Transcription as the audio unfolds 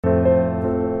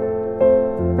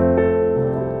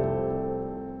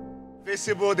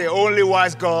Visible, the only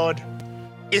wise God,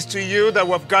 is to you that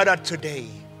we've gathered today.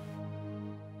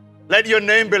 Let your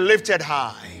name be lifted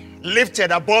high, lifted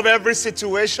above every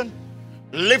situation,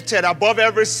 lifted above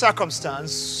every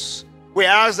circumstance. We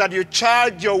ask that you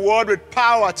charge your word with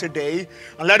power today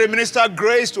and let it minister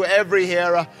grace to every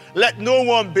hearer. Let no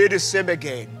one be the same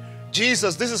again.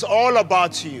 Jesus, this is all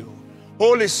about you.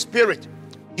 Holy Spirit,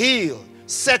 heal,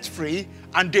 set free,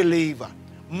 and deliver.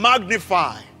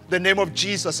 Magnify the name of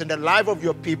Jesus in the life of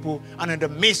your people and in the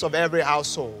midst of every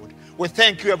household. We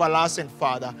thank you, everlasting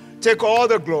Father. Take all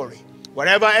the glory.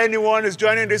 Wherever anyone is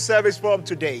joining this service from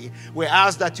today, we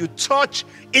ask that you touch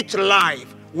each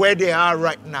life where they are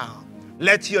right now.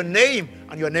 Let your name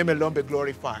and your name alone be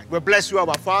glorified. We bless you,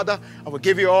 our Father, and we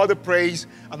give you all the praise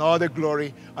and all the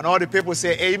glory. And all the people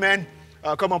say amen.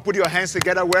 Come on, put your hands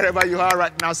together wherever you are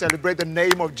right now. Celebrate the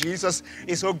name of Jesus.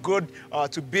 It's so good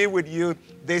to be with you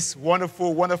this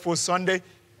wonderful, wonderful Sunday.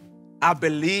 I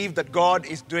believe that God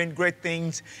is doing great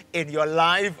things in your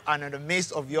life and in the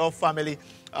midst of your family.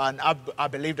 And I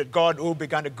believe that God who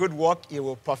began a good work, he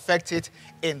will perfect it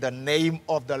in the name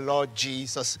of the Lord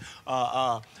Jesus.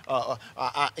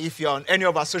 If you're on any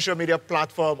of our social media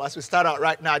platforms, as we start out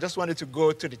right now, I just wanted to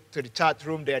go to the chat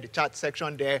room there, the chat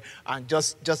section there, and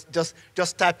just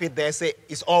type it there. Say,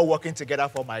 it's all working together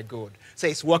for my good.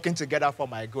 Say, it's working together for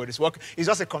my good. It's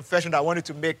just a confession that I wanted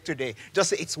to make today. Just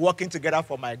say, it's working together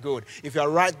for my good. If you're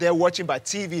right there watching by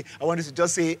TV, I wanted to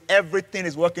just say, everything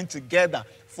is working together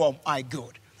for my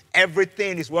good.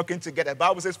 Everything is working together. The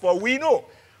Bible says, for we know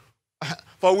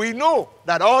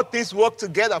that all things work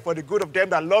together for the good of them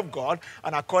that love God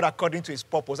and are called according to his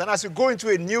purpose. And as you go into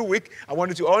a new week, I want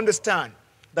you to understand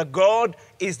that God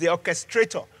is the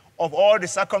orchestrator of all the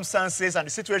circumstances and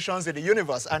the situations in the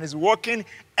universe and is working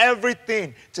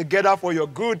everything together for your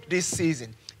good this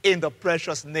season. In the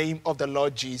precious name of the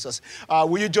Lord Jesus.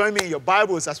 Will you join me in your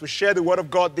Bibles as we share the word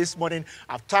of God this morning?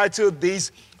 I've titled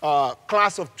this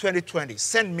Class of 2020,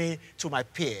 Send Me to My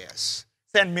Peers.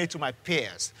 Send me to my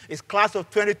peers. It's Class of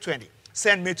 2020.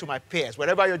 Send me to my peers.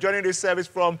 Wherever you're joining this service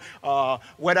from,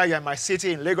 whether you're in my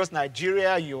city in Lagos,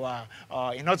 Nigeria, you are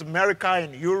in North America,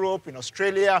 in Europe, in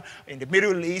Australia, in the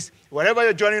Middle East, wherever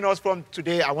you're joining us from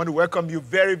today, I want to welcome you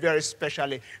very, very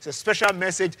specially. It's a special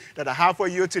message that I have for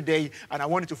you today, and I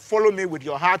want you to follow me with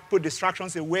your heart, put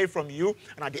distractions away from you,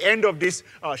 and at the end of this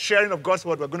sharing of God's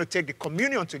word, we're going to take the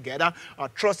communion together,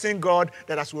 trusting God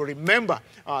that as we remember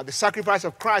the sacrifice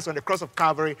of Christ on the cross of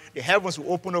Calvary, the heavens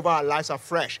will open over our lives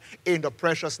afresh in the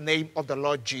precious name of the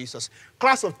Lord Jesus.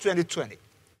 Class of 2020,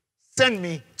 send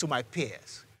me to my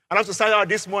peers. I'd like to start out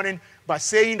this morning by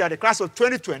saying that the class of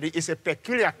 2020 is a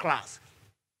peculiar class.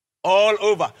 All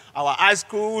over our high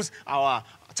schools, our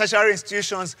tertiary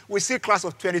institutions, we see class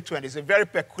of 2020. It's a very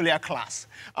peculiar class.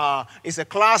 It's a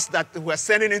class that we're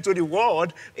sending into the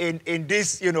world in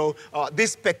this,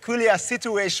 this peculiar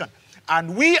situation.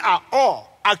 And we are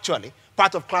all actually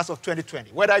part of class of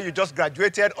 2020. Whether you just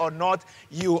graduated or not,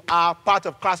 you are part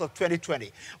of class of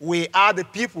 2020. We are the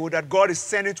people that God is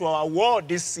sending to our world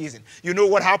this season. You know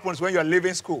what happens when you're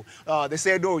leaving school. They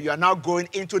say, no, you are now going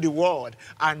into the world.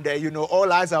 And,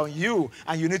 all eyes are on you,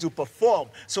 and you need to perform.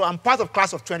 So I'm part of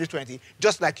class of 2020,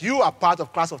 just like you are part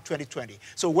of class of 2020.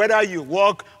 So whether you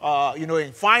work,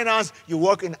 in finance, you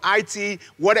work in IT,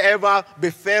 whatever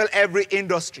befell every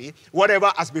industry,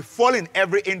 whatever has befallen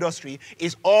every industry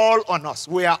is all on us.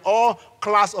 We are all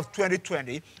class of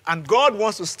 2020, and God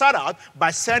wants to start out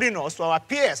by sending us to our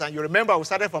peers. And you remember we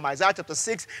started from Isaiah chapter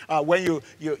 6 when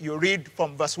you read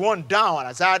from verse 1 down.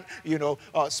 Isaiah,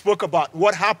 spoke about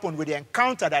what happened with the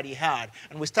encounter that he had.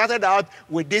 And we started out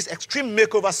with this extreme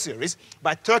makeover series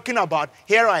by talking about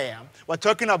Here I Am. We're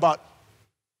talking about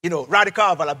radical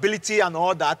availability and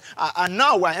all that. And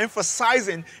now we're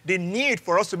emphasizing the need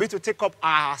for us to be able to take up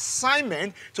our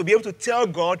assignment to be able to tell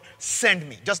God, send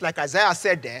me. Just like Isaiah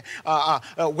said there,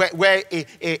 where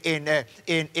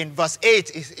in verse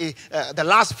 8, the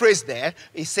last phrase there,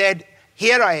 he said,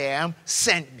 here I am,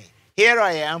 send me. Here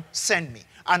I am, send me.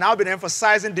 And I've been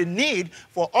emphasizing the need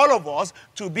for all of us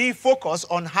to be focused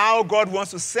on how God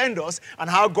wants to send us and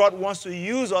how God wants to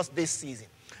use us this season.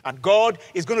 And God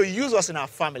is going to use us in our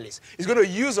families. He's going to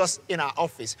use us in our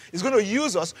office. He's going to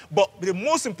use us. But the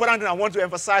most important thing I want to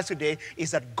emphasize today is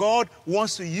that God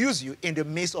wants to use you in the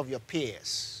midst of your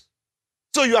peers.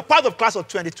 So you are part of class of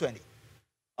 2020.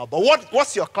 But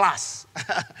what's your class?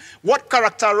 What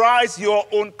characterizes your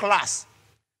own class?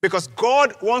 Because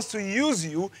God wants to use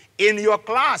you in your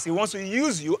class. He wants to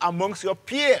use you amongst your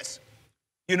peers.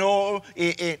 You know,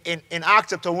 in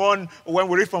Acts chapter 1, when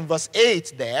we read from verse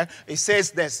 8 there, it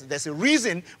says there's a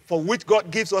reason for which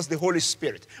God gives us the Holy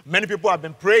Spirit. Many people have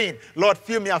been praying, Lord,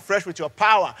 fill me afresh with your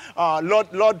power.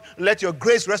 Lord, let your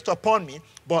grace rest upon me.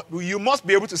 But you must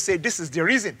be able to say, this is the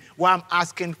reason why I'm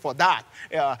asking for that.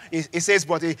 It says,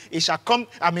 but it shall come,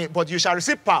 but you shall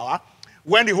receive power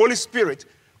when the Holy Spirit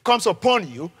comes upon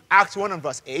you, Acts 1 and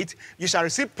verse 8, you shall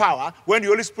receive power when the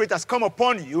Holy Spirit has come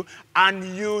upon you,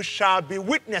 and you shall be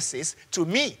witnesses to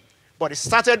me. But it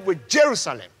started with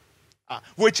Jerusalem,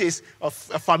 which is a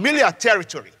familiar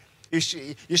territory. You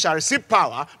shall receive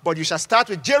power, but you shall start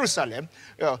with Jerusalem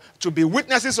to be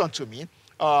witnesses unto me,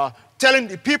 telling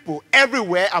the people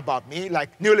everywhere about me,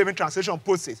 like New Living Translation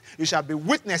puts it. You shall be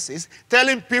witnesses,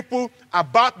 telling people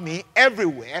about me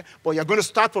everywhere, but you're going to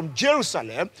start from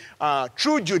Jerusalem,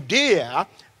 through Judea,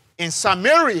 in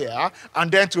Samaria,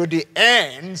 and then to the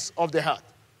ends of the earth.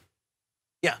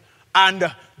 Yeah,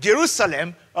 and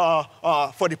Jerusalem,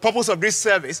 for the purpose of this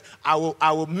service, I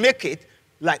will make it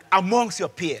like amongst your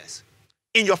peers,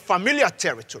 in your familiar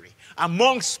territory,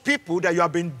 amongst people that you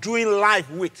have been doing life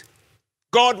with.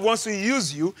 God wants to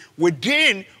use you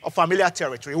within a familiar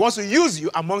territory. He wants to use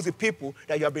you amongst the people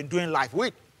that you have been doing life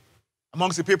with.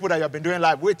 Amongst the people that you have been doing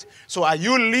life with. So are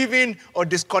you living a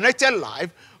disconnected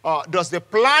life? Does the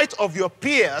plight of your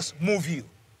peers move you?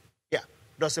 Yeah.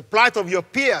 Does the plight of your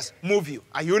peers move you?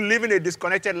 Are you living a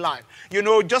disconnected life? You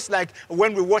know, just like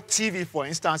when we watch TV, for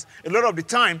instance, a lot of the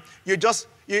time,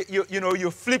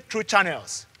 you flip through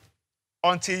channels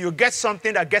until you get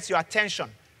something that gets your attention.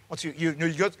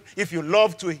 If you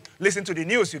love to listen to the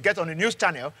news, you get on the news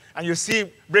channel and you see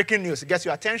breaking news, it gets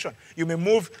your attention. You may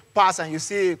move past and you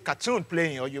see a cartoon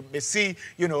playing, or you may see,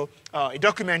 a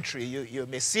documentary, you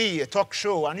may see a talk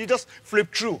show, and you just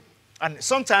flip through. And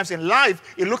sometimes in life,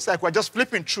 it looks like we're just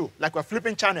flipping through, like we're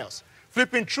flipping channels,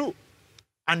 flipping through.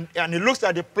 And it looks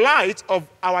like the plight of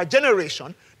our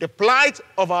generation, the plight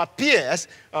of our peers,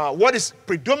 what is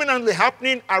predominantly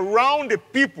happening around the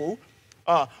people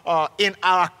in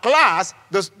our class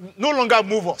does no longer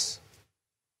move us.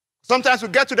 Sometimes we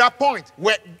get to that point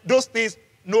where those things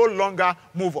no longer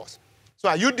move us. So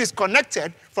are you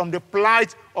disconnected from the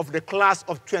plight of the class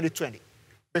of 2020?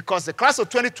 Because the class of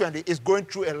 2020 is going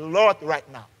through a lot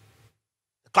right now.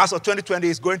 The class of 2020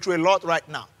 is going through a lot right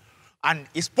now. And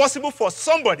it's possible for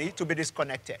somebody to be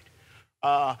disconnected.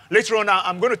 Later on,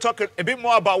 I'm going to talk a bit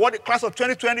more about what the class of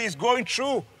 2020 is going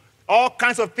through. All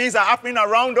kinds of things are happening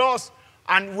around us.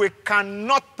 And we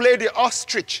cannot play the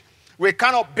ostrich. We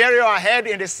cannot bury our head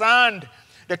in the sand.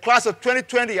 The class of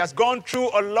 2020 has gone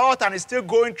through a lot and is still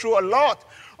going through a lot.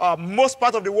 Most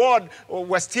part of the world,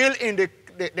 we're still in the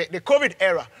COVID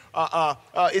era.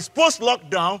 It's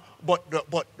post-lockdown, but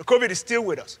the COVID is still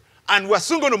with us. And we're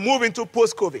soon going to move into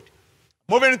post-COVID.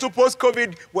 Moving into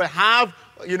post-COVID, we'll have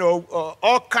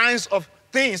all kinds of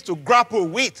things to grapple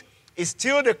with. It's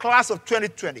still the class of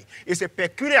 2020. It's a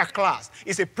peculiar class.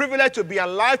 It's a privilege to be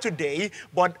alive today,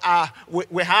 but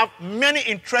we have many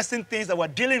interesting things that we're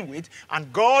dealing with,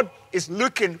 and God is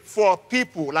looking for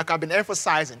people, like I've been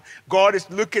emphasizing. God is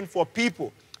looking for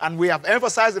people, and we have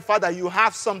emphasized the fact that you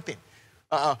have something.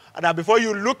 That before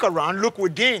you look around, look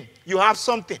within. You have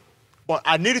something. But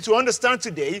I need you to understand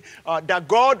today that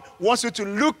God wants you to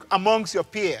look amongst your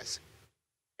peers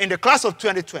in the class of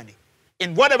 2020.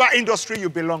 In whatever industry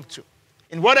you belong to,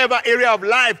 in whatever area of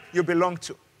life you belong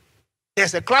to,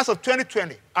 there's a class of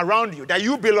 2020 around you that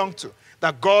you belong to,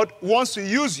 that God wants to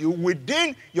use you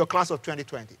within your class of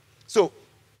 2020. So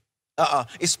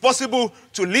it's possible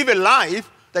to live a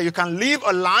life that you can live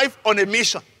a life on a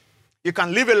mission. You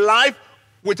can live a life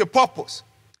with a purpose.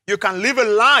 You can live a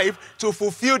life to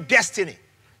fulfill destiny.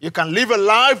 You can live a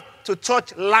life to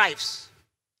touch lives.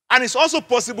 And it's also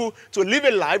possible to live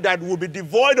a life that will be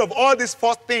devoid of all these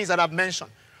four things that I've mentioned.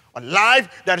 A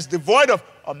life that is devoid of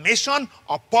a mission,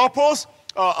 a purpose,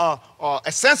 a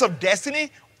sense of destiny,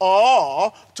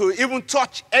 or to even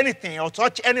touch anything or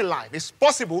touch any life. It's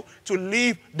possible to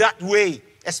live that way,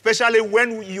 especially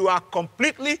when you are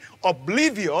completely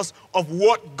oblivious of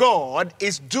what God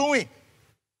is doing.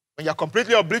 When you're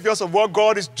completely oblivious of what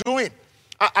God is doing.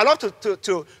 I love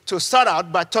to start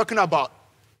out by talking about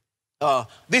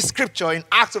this scripture in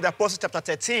Acts of the Apostles chapter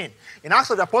 13. In Acts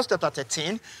of the Apostles chapter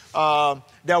 13,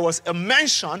 there was a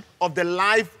mention of the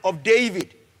life of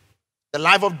David. The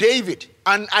life of David.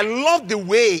 And I love the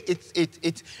way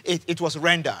it was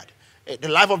rendered. The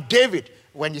life of David.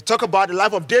 When you talk about the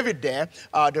life of David there,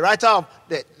 the writer of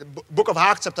the book of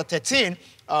Acts chapter 13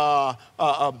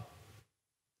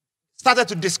 started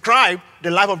to describe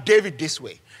the life of David this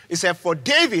way. He said, for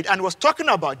David, and was talking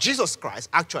about Jesus Christ,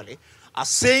 actually, are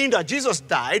saying that Jesus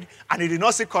died and he did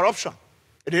not see corruption.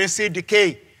 He didn't see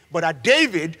decay. But that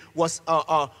David was,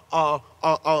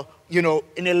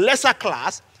 in a lesser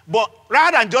class. But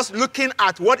rather than just looking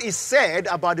at what is said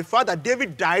about the fact that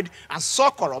David died and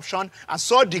saw corruption and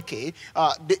saw decay,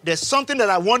 there's something that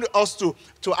I want us to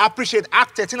appreciate.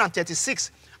 Acts 13 and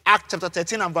 36. Acts chapter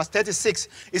 13 and verse 36.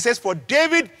 It says, for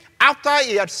David, after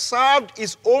he had served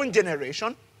his own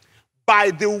generation,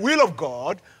 by the will of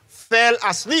God, fell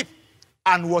asleep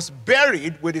and was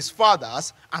buried with his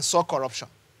fathers and saw corruption.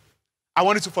 I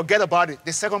want you to forget about it,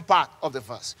 the second part of the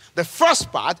verse. The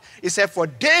first part, it said, for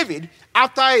David,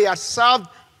 after he had served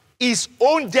his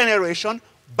own generation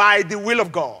by the will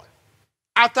of God.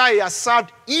 After he has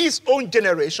served his own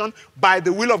generation by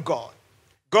the will of God.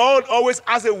 God always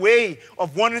has a way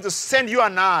of wanting to send you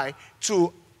and I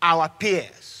to our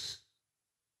peers.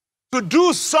 To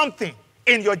do something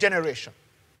in your generation.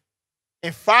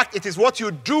 In fact, it is what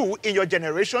you do in your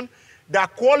generation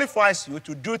that qualifies you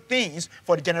to do things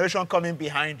for the generation coming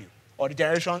behind you or the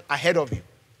generation ahead of you.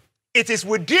 It is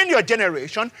within your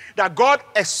generation that God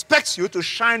expects you to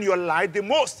shine your light the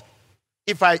most.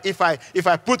 If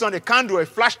I put on a candle, a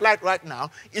flashlight right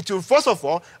now, it will first of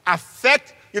all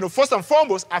affect, first and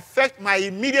foremost, affect my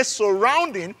immediate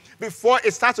surrounding before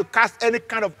it starts to cast any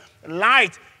kind of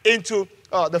light into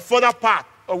the further part,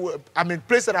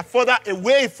 places that are further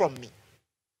away from me.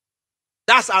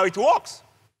 That's how it works.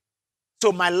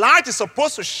 So my light is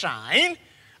supposed to shine,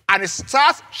 and it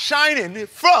starts shining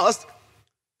first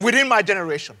within my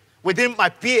generation, within my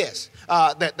peers,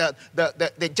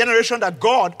 the generation that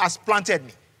God has planted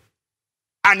me.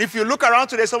 And if you look around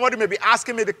today, somebody may be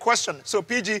asking me the question, so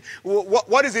PG,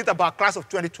 what is it about class of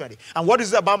 2020? And what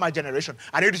is it about my generation?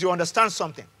 I need you to understand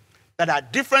something, that there are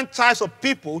different types of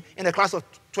people in the class of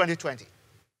 2020.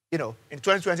 In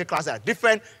 2020 class, there are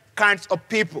different kinds of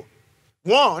people.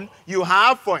 One, you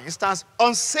have, for instance,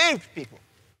 unsaved people.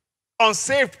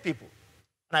 Unsaved people.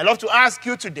 And I'd love to ask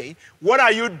you today, what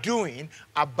are you doing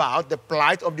about the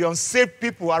plight of the unsaved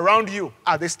people around you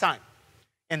at this time?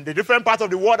 In the different parts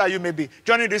of the world that you may be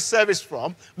joining this service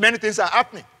from, many things are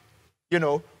happening.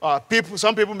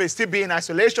 Some people may still be in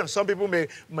isolation. Some people may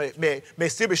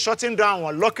still be shutting down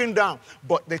or locking down.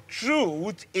 But the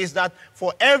truth is that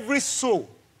for every soul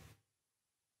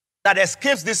that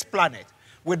escapes this planet,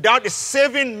 without the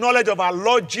saving knowledge of our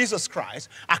Lord Jesus Christ,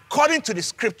 according to the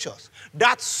scriptures,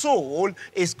 that soul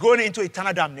is going into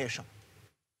eternal damnation.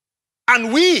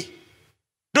 And we,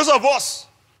 those of us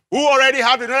who already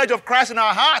have the knowledge of Christ in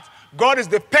our heart, God is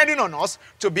depending on us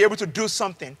to be able to do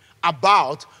something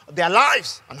about their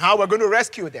lives and how we're going to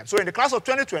rescue them. So in the class of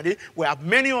 2020, we have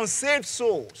many unsaved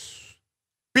souls.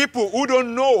 People who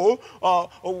don't know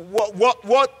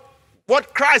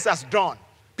what Christ has done.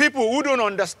 People who don't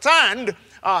understand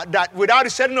that without the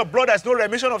shedding of blood, there's no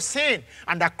remission of sin.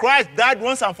 And that Christ died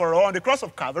once and for all on the cross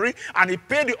of Calvary, and he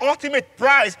paid the ultimate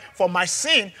price for my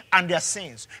sin and their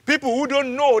sins. People who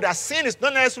don't know that sin is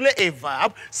not necessarily a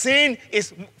verb. Sin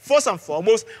is first and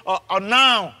foremost a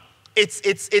noun. It's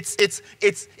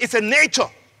a nature.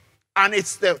 And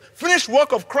it's the finished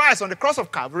work of Christ on the cross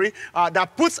of Calvary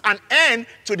that puts an end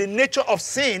to the nature of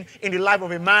sin in the life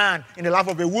of a man, in the life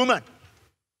of a woman.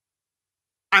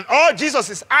 And all Jesus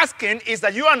is asking is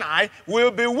that you and I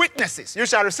will be witnesses. You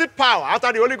shall receive power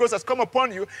after the Holy Ghost has come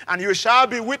upon you, and you shall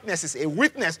be witnesses. A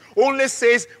witness only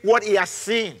says what he has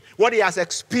seen, what he has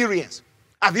experienced.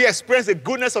 Have you experienced the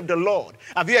goodness of the Lord?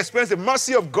 Have you experienced the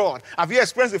mercy of God? Have you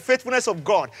experienced the faithfulness of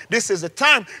God? This is the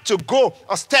time to go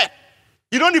a step.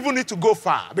 You don't even need to go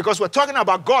far, because we're talking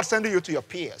about God sending you to your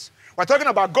peers. We're talking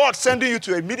about God sending you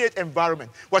to an immediate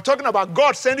environment. We're talking about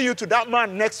God sending you to that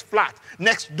man next flat,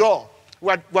 next door.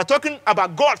 We're talking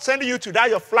about God sending you to that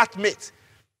your flatmate,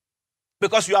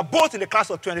 because you are both in the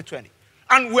class of 2020.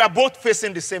 And we are both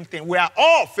facing the same thing. We are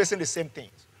all facing the same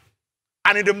things.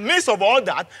 And in the midst of all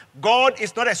that, God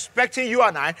is not expecting you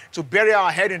and I to bury our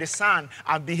head in the sand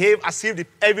and behave as if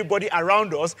everybody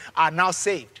around us are now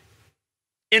saved.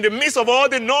 In the midst of all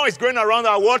the noise going around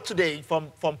our world today,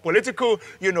 from political,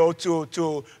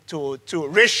 to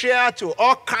racial, to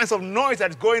all kinds of noise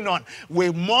that's going on,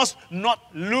 we must not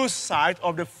lose sight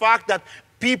of the fact that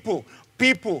people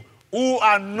who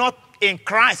are not in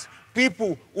Christ,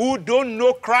 people who don't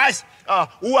know Christ,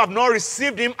 who have not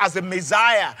received him as the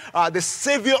Messiah, the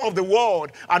Savior of the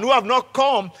world, and who have not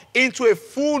come into a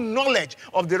full knowledge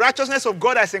of the righteousness of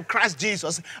God as in Christ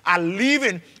Jesus, are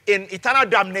living in eternal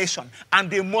damnation, and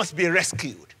they must be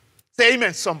rescued. Say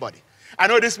amen, somebody. I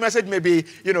know this message may be,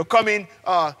 coming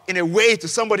in a way to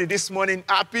somebody this morning.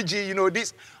 RPG,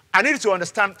 this. I need you to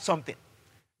understand something.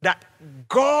 That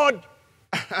God,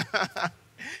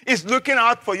 It's looking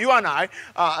out for you and I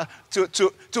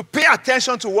to pay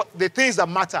attention to what the things that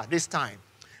matter this time.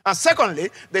 And secondly,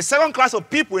 the second class of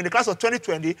people in the class of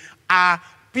 2020 are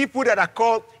people that are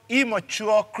called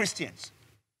immature Christians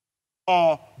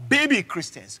or baby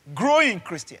Christians, growing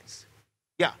Christians.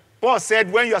 Yeah, Paul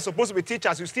said when you are supposed to be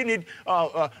teachers, you still need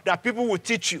that people will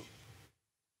teach you.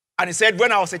 And he said,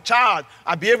 when I was a child,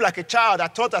 I behaved like a child, I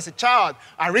thought as a child,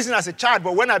 I reasoned as a child,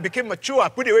 but when I became mature, I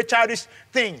put away childish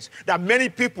things. There are many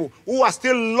people who are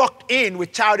still locked in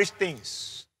with childish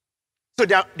things. So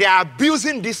they are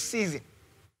abusing this season.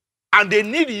 And they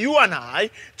need you and I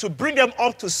to bring them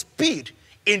up to speed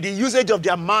in the usage of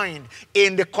their mind,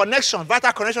 in the connection,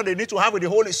 vital connection they need to have with the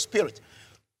Holy Spirit.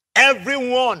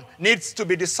 Everyone needs to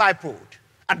be discipled.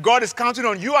 And God is counting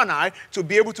on you and I to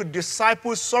be able to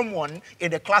disciple someone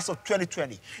in the class of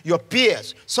 2020. Your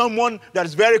peers, someone that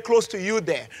is very close to you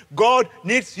there. God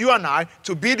needs you and I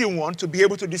to be the one to be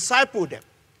able to disciple them.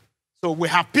 So we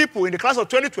have people in the class of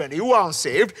 2020 who are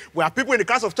unsaved. We have people in the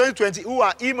class of 2020 who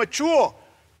are immature.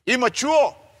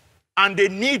 And they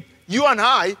need you and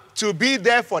I to be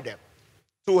there for them,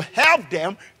 to help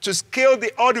them to scale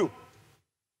the order,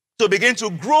 to begin to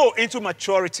grow into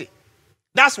maturity.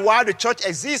 That's why the church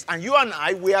exists, and you and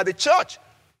I, we are the church.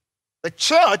 The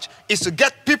church is to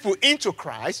get people into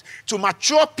Christ, to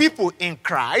mature people in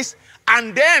Christ,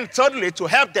 and then thirdly, to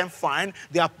help them find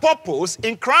their purpose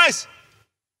in Christ.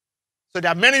 So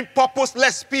there are many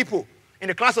purposeless people in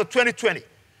the class of 2020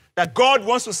 that God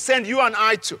wants to send you and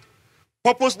I to.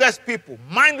 Purposeless people,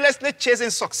 mindlessly chasing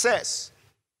success.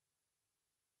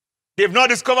 They've not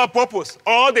discovered purpose.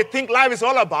 All they think life is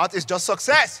all about is just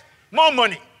success. More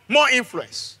money, more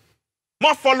influence,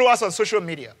 more followers on social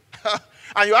media.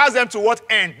 And you ask them to what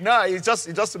end? No, it's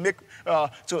just to make,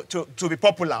 to be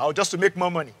popular or just to make more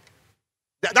money.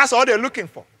 That's all they're looking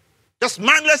for. Just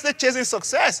mindlessly chasing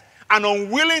success and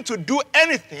unwilling to do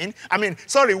anything,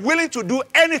 willing to do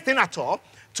anything at all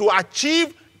to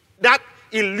achieve that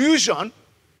illusion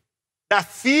that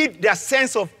feed their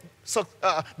sense of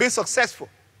being successful.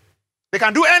 They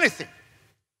can do anything.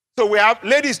 So we have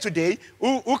ladies today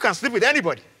who can sleep with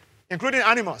anybody, including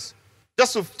animals,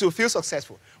 just to feel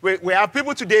successful. We have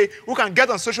people today who can get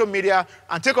on social media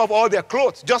and take off all their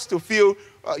clothes just to feel,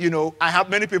 I have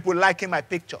many people liking my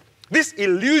picture. This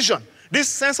illusion, this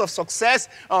sense of success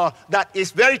that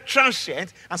is very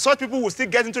transient, and such people will still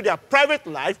get into their private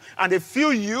life and they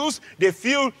feel used, they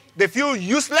feel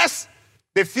useless,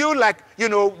 they feel like,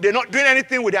 they're not doing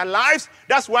anything with their lives.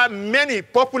 That's why many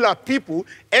popular people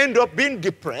end up being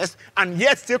depressed and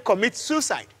yet still commit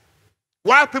suicide.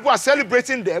 While people are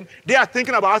celebrating them, they are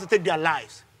thinking about how to take their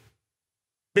lives.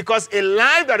 Because a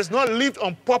life that is not lived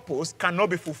on purpose cannot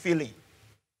be fulfilling.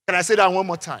 Can I say that one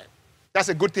more time? That's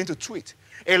a good thing to tweet.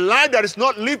 A life that is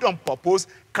not lived on purpose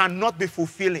cannot be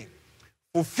fulfilling.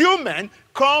 Fulfillment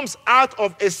comes out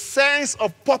of a sense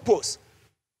of purpose.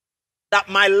 That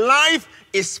my life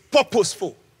is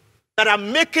purposeful. That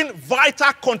I'm making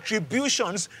vital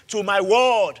contributions to my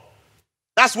world.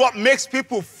 That's what makes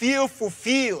people feel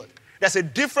fulfilled. There's a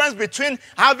difference between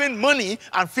having money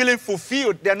and feeling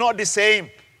fulfilled. They're not the same.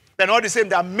 They're not the same.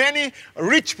 There are many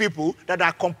rich people that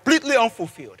are completely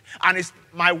unfulfilled. And it's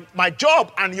my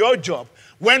job and your job,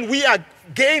 when we are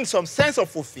gain some sense of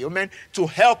fulfillment, to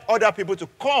help other people to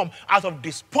come out of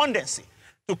despondency,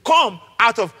 to come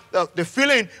out of the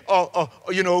feeling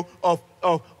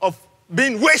of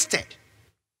being wasted.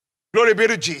 Glory be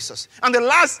to Jesus. And the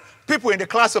last people in the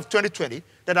class of 2020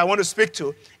 that I want to speak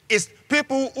to is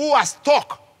people who are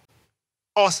stuck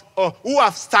or who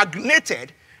have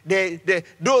stagnated.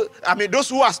 Those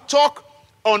who are stuck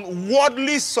on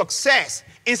worldly success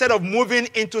instead of moving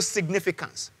into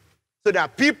significance. So there are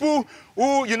people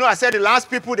who, I said the last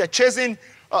people, they're chasing,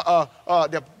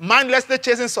 they're mindlessly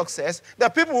chasing success. There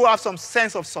are people who have some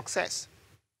sense of success,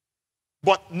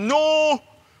 but no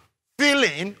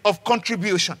feeling of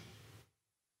contribution.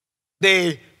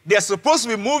 They're supposed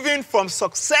to be moving from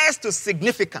success to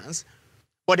significance,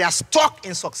 but they are stuck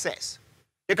in success.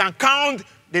 They can count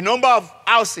the number of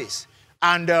houses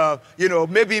and,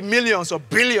 maybe millions or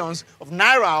billions of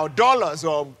naira or dollars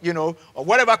or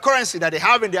whatever currency that they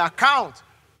have in their account.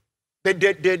 They're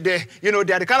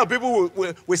the kind of people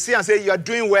who we see and say, you are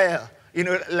doing well.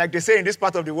 Like they say in this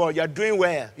part of the world, you are doing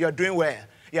well, you are doing well.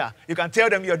 Yeah, you can tell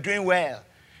them you're doing well.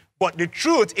 But the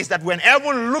truth is that when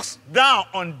everyone looks down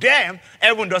on them,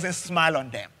 everyone doesn't smile on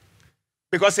them.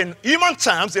 Because in human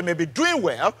terms, they may be doing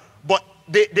well, but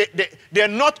they're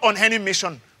not on any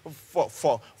mission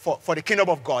for the kingdom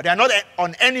of God. They are not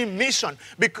on any mission.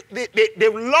 Because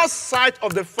they've lost sight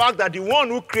of the fact that the one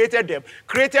who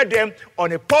created them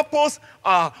on a purpose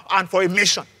and for a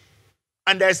mission.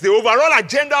 And there's the overall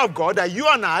agenda of God that you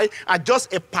and I are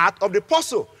just a part of the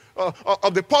puzzle,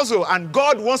 and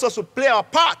God wants us to play our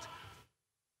part.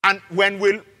 And when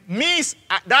we miss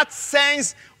that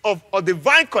sense of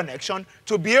divine connection,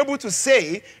 to be able to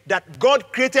say that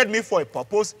God created me for a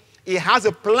purpose, He has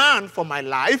a plan for my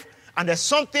life, and there's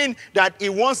something that He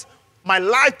wants my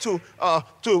life to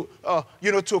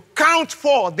count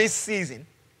for this season,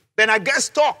 then I get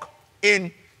stuck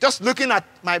in just looking at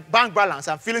my bank balance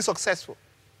and feeling successful.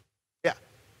 Yeah.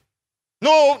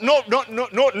 No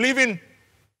living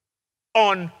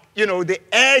on, the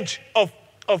edge of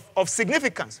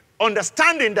significance.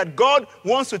 Understanding that God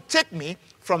wants to take me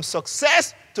from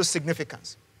success to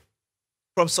significance.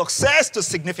 From success to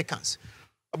significance.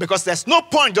 Because there's no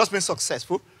point just being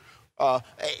successful.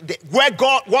 What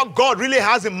God really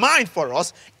has in mind for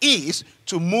us is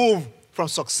to move from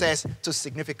success to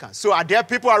significance. So are there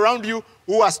people around you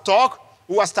who are stuck,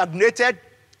 who are stagnated,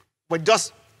 with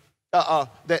just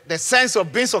the sense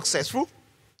of being successful?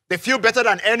 They feel better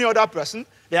than any other person.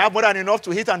 They have more than enough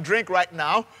to eat and drink right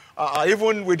now.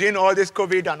 Even within all this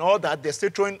COVID and all that, they're still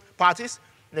throwing parties.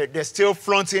 They're still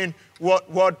flaunting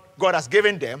what God has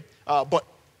given them. But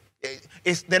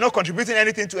they're not contributing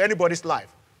anything to anybody's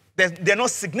life. They're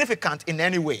not significant in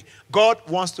any way. God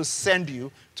wants to send you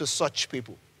to such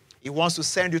people. He wants to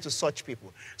send you to such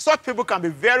people. Such people can be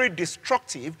very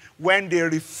destructive when they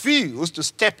refuse to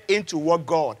step into what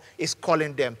God is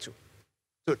calling them to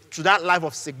that life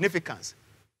of significance.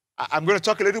 I'm going to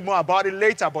talk a little more about it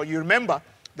later, but you remember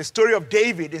the story of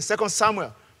David in 2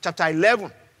 Samuel chapter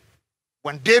 11.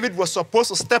 When David was supposed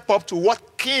to step up to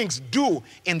what kings do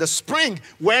in the spring,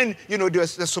 when they're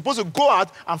supposed to go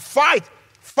out and fight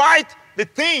the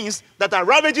things that are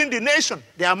ravaging the nation,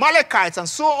 the Amalekites and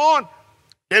so on.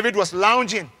 David was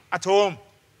lounging at home,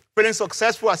 feeling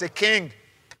successful as a king.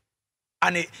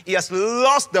 And he has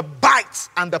lost the bite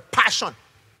and the passion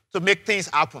to make things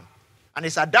happen. And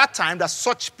it's at that time that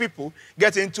such people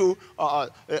get into,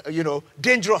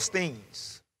 dangerous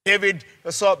things. David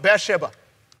saw Bathsheba,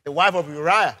 the wife of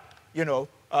Uriah,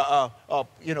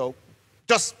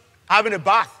 just having a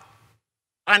bath.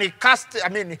 And he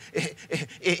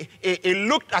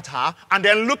looked at her and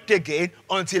then looked again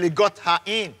until he got her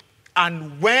in.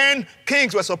 And when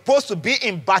kings were supposed to be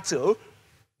in battle,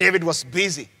 David was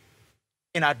busy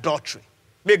in adultery.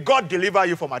 May God deliver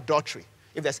you from adultery.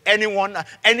 If there's any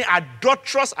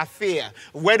adulterous affair,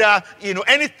 whether,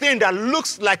 anything that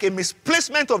looks like a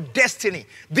misplacement of destiny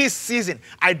this season,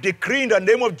 I decree in the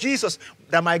name of Jesus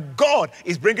that my God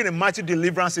is bringing a mighty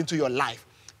deliverance into your life.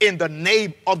 In the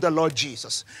name of the Lord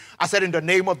Jesus. I said in the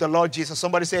name of the Lord Jesus.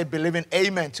 Somebody say believing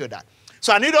amen to that.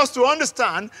 So I need us to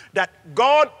understand that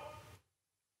God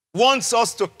wants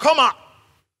us to come up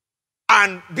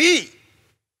and be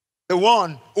the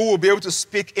one who will be able to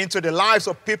speak into the lives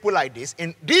of people like this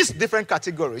in these different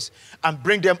categories and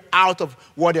bring them out of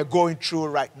what they're going through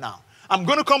right now. I'm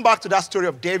going to come back to that story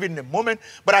of David in a moment,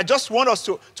 but I just want us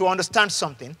to understand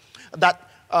something, that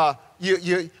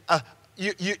you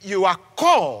are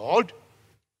called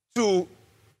to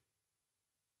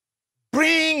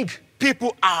bring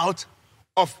people out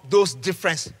of those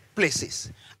different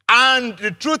places. And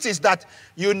the truth is that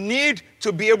you need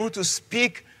to be able to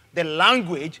speak the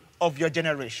language of your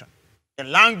generation, the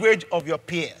language of your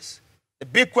peers. The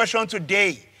big question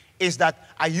today is that,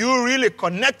 are you really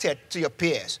connected to your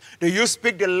peers? Do you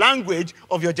speak the language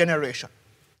of your generation?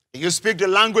 Do you speak the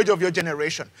language of your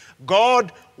generation?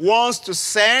 God wants to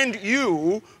send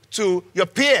you to your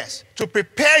peers to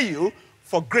prepare you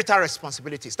for greater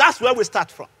responsibilities. That's where we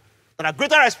start from. There are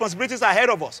greater responsibilities ahead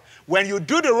of us. When you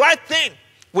do the right thing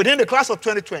within the class of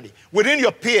 2020, within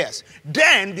your peers,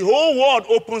 then the whole world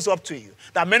opens up to you.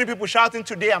 There are many people shouting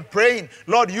today and praying,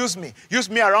 Lord, use me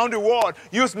around the world,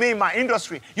 use me in my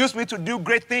industry, use me to do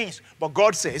great things. But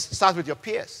God says, start with your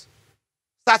peers.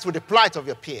 Start with the plight of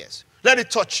your peers. Let it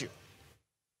touch you.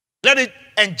 Let it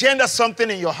engender something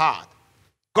in your heart.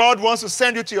 God wants to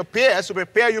send you to your peers to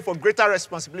prepare you for greater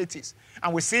responsibilities.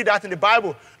 And we see that in the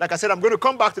Bible. Like I said, I'm going to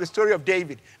come back to the story of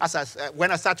David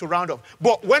when I start to round up.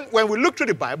 But when we look through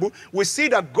the Bible, we see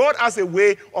that God has a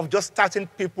way of just starting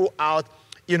people out,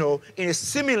 in a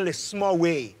seemingly small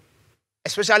way.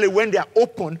 Especially when they are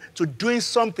open to doing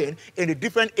something in the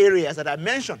different areas that I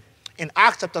mentioned. In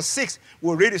Acts chapter 6,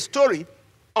 we'll read a story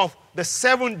of the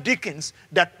 7 deacons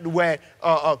that were,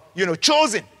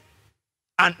 chosen.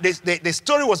 And the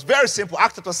story was very simple.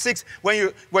 Acts chapter 6,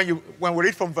 when we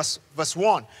read from verse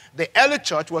 1, the early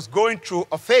church was going through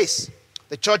a phase.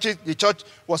 The church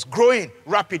was growing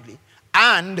rapidly,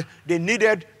 and they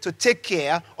needed to take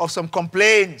care of some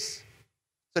complaints.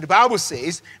 So the Bible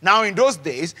says, now in those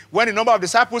days, when the number of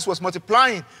disciples was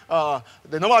multiplying, was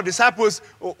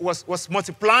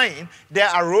multiplying, there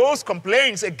arose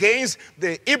complaints against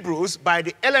the Hebrews by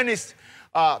the Hellenists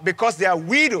because their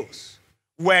widows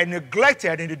were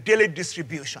neglected in the daily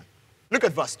distribution. Look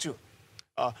at verse 2.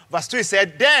 Verse 2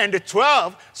 said, then the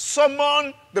 12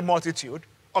 summoned the multitude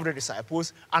of the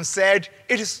disciples and said,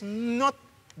 it is not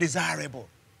desirable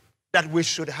that we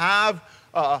should leave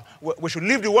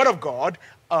the word of God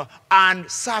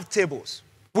and serve tables.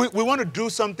 We want to do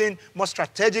something more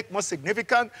strategic, more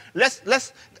significant.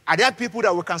 Are there people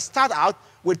that we can start out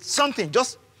with something,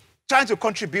 just trying to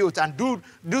contribute and do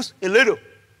a little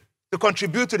to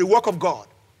contribute to the work of God?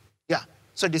 Yeah.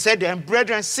 So they said, then,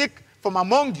 brethren, seek from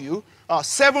among you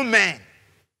 7 men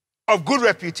of good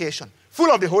reputation,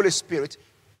 full of the Holy Spirit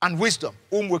and wisdom,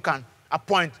 whom we can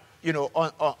appoint,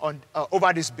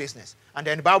 over this business. And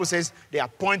then the Bible says they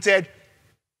appointed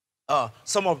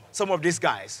some of these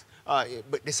guys.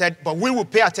 But they said, but we will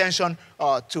pay attention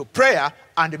to prayer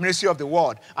and the ministry of the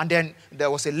word. And then there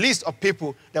was a list of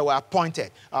people that were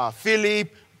appointed.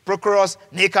 Philip, Prochorus,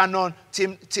 Nicanor,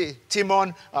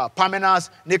 Timon, Parmenas,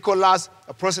 Nicholas,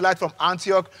 a proselyte from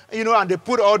Antioch. And they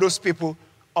put all those people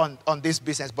on this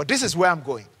business. But this is where I'm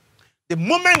going. The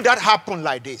moment that happened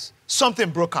like this, something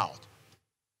broke out.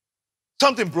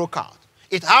 Something broke out.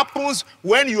 It happens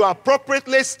when you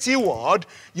appropriately steward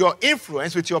your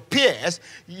influence with your peers,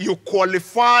 you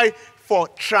qualify for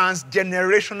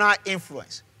transgenerational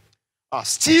influence.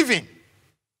 Stephen,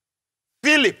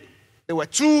 Philip, there were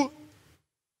 2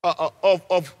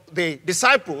 of the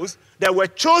disciples that were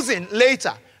chosen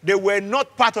later. They were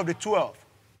not part of the 12.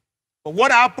 But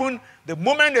what happened, the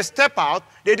moment they step out,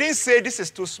 they didn't say this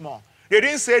is too small. They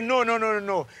didn't say, no.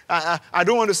 I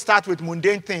don't want to start with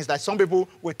mundane things that some people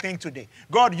would think today.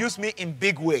 God used me in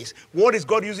big ways. What is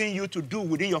God using you to do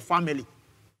within your family?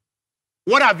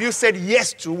 What have you said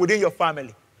yes to within your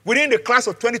family? Within the class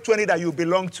of 2020 that you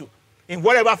belong to? In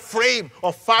whatever frame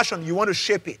or fashion you want to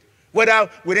shape it. Whether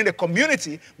within the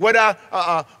community, whether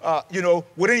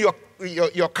within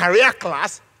your career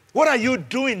class. What are you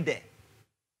doing there?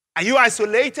 Are you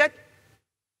isolated?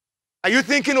 Are you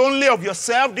thinking only of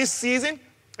yourself this season?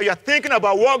 Or you're thinking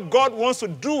about what God wants to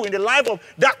do in the life of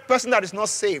that person that is not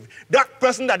saved, that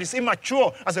person that is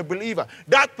immature as a believer,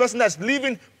 that person that's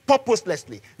living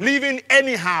purposelessly, living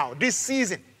anyhow this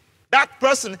season, that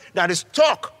person that is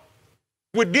stuck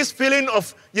with this feeling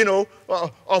of,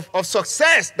 of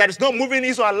success that is not moving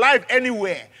his or her life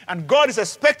anywhere. And God is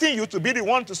expecting you to be the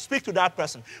one to speak to that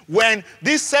person. When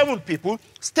these 7 people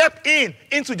stepped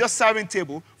into just serving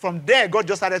table, from there, God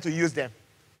just started to use them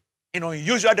in an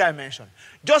unusual dimension.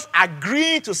 Just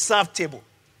agreeing to serve table.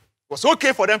 It was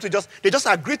okay for them they just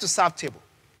agreed to serve table.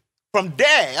 From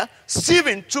there,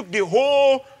 Stephen took the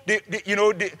whole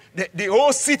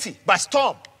city by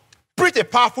storm, preached a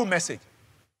powerful message.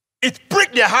 It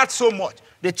pricked their heart so much,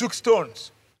 they took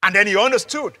stones. And then he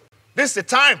understood, this is the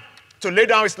time to lay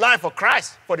down his life for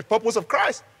Christ, for the purpose of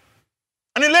Christ.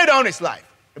 And he laid down his life.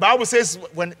 The Bible says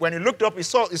when he looked up, he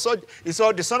saw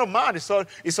the Son of Man,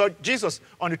 he saw Jesus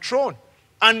on the throne.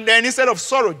 And then instead of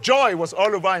sorrow, joy was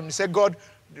all over him. He said, God,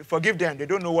 forgive them. They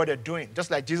don't know what they're doing. Just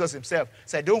like Jesus himself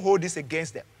said, don't hold this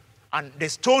against them. And they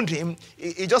stoned him.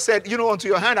 He just said, unto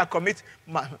your hand I commit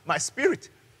my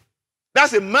spirit.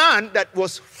 That's a man that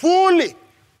was fully.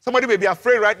 Somebody may be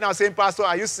afraid right now saying, Pastor,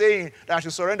 are you saying that I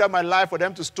should surrender my life for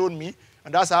them to stone me?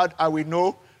 And that's how I will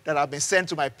know that I've been sent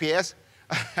to my peers.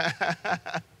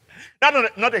 That's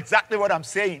not exactly what I'm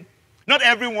saying. Not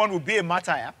everyone will be a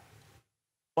martyr,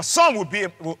 but some will be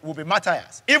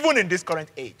martyrs, even in this current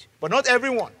age. But not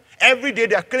everyone. Every day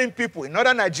they are killing people. In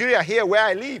northern Nigeria, here where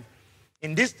I live,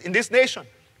 in this nation,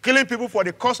 killing people for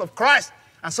the cause of Christ.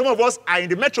 And some of us are in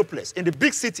the metropolis, in the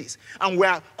big cities, and we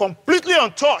are completely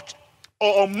untouched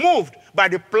or unmoved by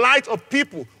the plight of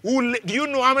people. Do you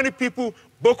know how many people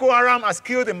Boko Haram has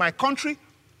killed in my country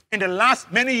in the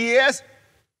last many years?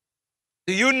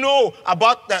 Do you know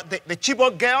about the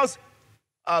Chibok girls?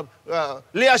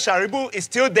 Leah Sharibu is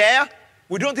still there.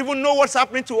 We don't even know what's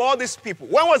happening to all these people.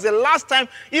 When was the last time,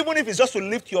 even if it's just to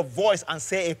lift your voice and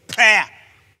say a prayer,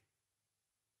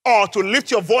 or to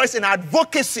lift your voice in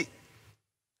advocacy,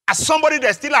 as somebody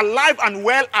that's still alive and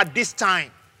well at this time?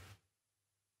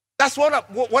 That's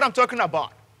what I'm talking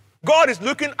about. God is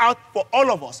looking out for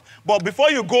all of us. But before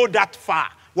you go that far,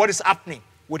 what is happening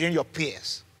within your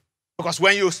peers? Because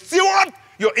when you steward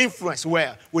your influence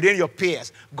well within your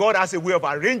peers, God has a way of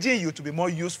arranging you to be more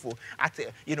useful at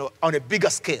on a bigger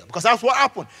scale. Because that's what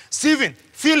happened. Stephen,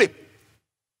 Philip,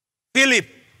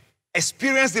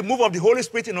 experience the move of the Holy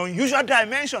Spirit in unusual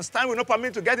dimensions. Time will not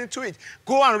permit me to get into it.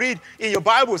 Go and read in your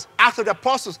Bibles, Acts of the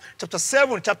Apostles, chapter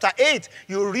 7, chapter 8.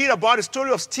 You read about the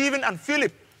story of Stephen and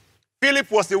Philip.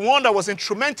 Philip was the one that was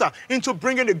instrumental into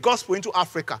bringing the gospel into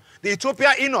Africa. The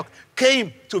Ethiopian eunuch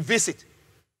came to visit.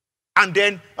 And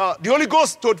then the Holy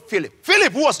Ghost told Philip.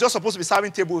 Philip, who was just supposed to be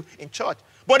serving table in church,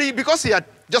 but because he had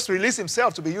just released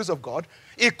himself to be used of God,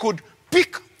 he could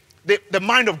pick the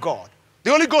mind of God. The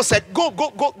Holy Ghost said,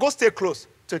 go stay close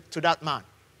to that man.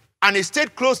 And he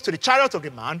stayed close to the chariot of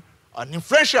the man, an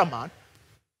influential man.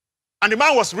 And the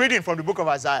man was reading from the book of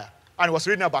Isaiah. And he was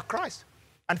reading about Christ.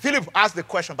 And Philip asked the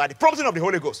question by the prompting of the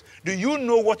Holy Ghost, do you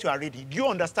know what you are reading? Do you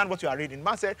understand what you are reading? The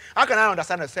man said, how can I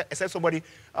understand except somebody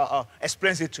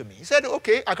explains it to me? He said,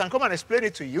 okay, I can come and explain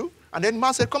it to you. And then the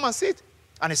man said, come and sit.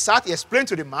 And he sat, he explained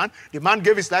to the man. The man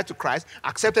gave his life to Christ,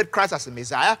 accepted Christ as the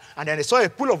Messiah. And then he saw a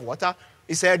pool of water.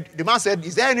 The man said,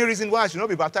 is there any reason why I should not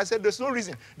be baptized? He said, there's no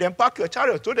reason. Then park your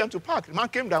chariot. Told them to park. The man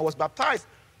came down, was baptized.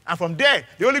 And from there,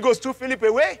 the Holy Ghost took Philip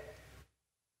away.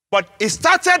 But it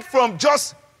started from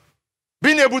just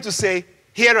being able to say,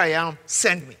 here I am,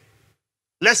 send me.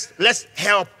 Let's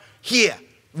help here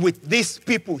with these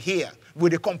people here,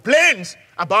 with the complaints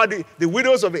about the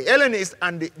widows of the Hellenists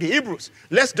and the Hebrews.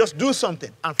 Let's just do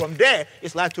something. And from there,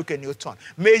 his life took a new turn.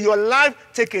 May your life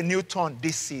take a new turn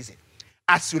this season.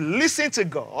 As you listen to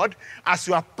God, as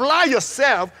you apply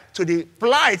yourself to the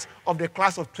plight of the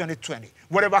class of 2020,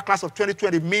 whatever class of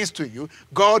 2020 means to you,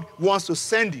 God wants to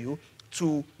send you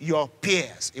to your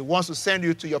peers. He wants to send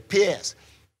you to your peers.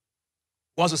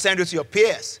 He wants to send you to your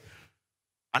peers.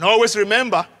 And always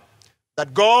remember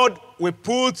that God will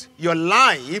put your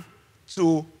life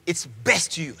to its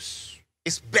best use.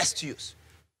 Its best use.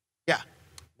 Yeah.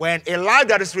 When a life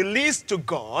that is released to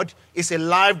God is a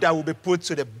life that will be put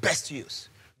to the best use.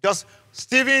 Just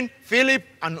Stephen, Philip,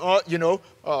 and all,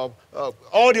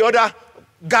 all the other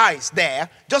guys there,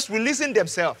 just releasing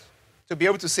themselves to be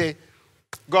able to say,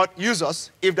 God, use us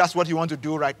if that's what you want to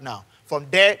do right now. From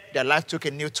there, their life took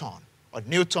a new turn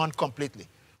completely.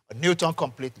 A new turn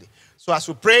completely. So as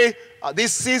we pray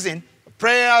this season,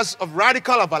 prayers of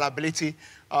radical availability,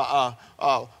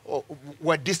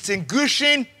 we're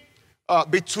distinguishing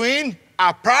between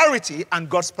our priority and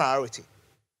God's priority.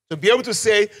 To be able to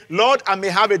say, Lord, I may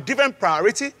have a different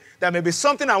priority. There may be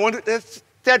something I want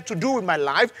to do with my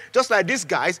life. Just like these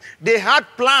guys, they had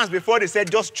plans before they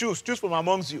said, just choose from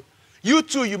amongst you. You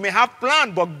too, you may have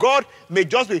plans, but God may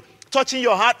just be touching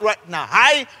your heart right now.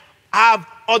 I have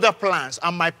other plans,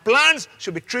 and my plans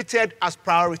should be treated as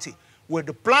priority. Will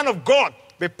the plan of God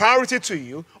be priority to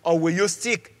you, or will you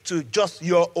stick to just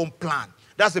your own plan?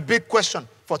 That's the big question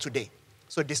for today.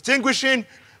 So distinguishing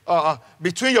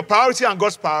between your priority and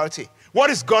God's priority.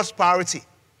 What is God's priority?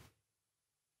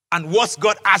 And what's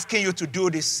God asking you to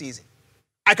do this season?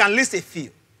 I can list a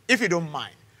few. If you don't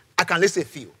mind, I can list a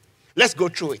few. Let's go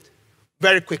through it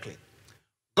very quickly.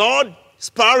 God's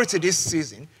priority this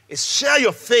season is share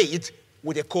your faith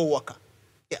with a co-worker.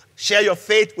 Yeah, share your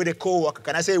faith with a co-worker.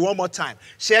 Can I say it one more time?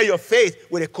 Share your faith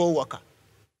with a co-worker.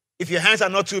 If your hands are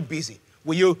not too busy,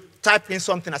 will you type in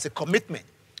something as a commitment,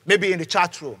 maybe in the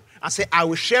chat room, and say, I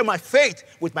will share my faith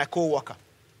with my co-worker.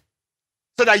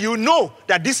 So that you know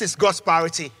that this is God's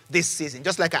priority this season,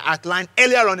 just like I outlined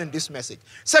earlier on in this message.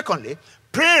 Secondly,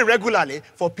 pray regularly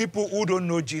for people who don't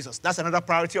know Jesus. That's another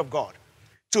priority of God.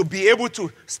 To be able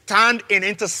to stand in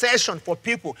intercession for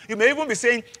people. You may even be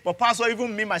saying, well, Pastor,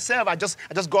 even me, myself, I just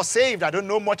got saved. I don't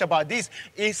know much about this.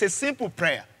 It's a simple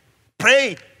prayer.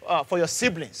 Pray for your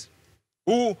siblings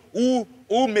who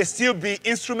may still be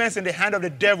instruments in the hand of the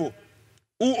devil,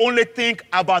 who only think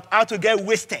about how to get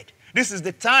wasted. This is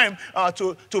the time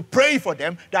to pray for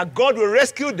them, that God will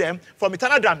rescue them from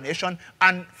eternal damnation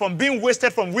and from being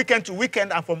wasted from weekend to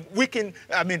weekend and from week in,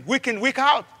 week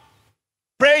out.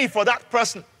 Pray for that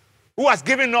person who has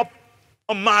given up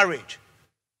on marriage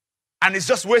and is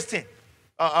just wasting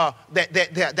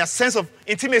their sense of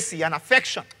intimacy and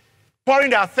affection,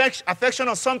 pouring their affection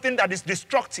on something that is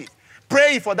destructive.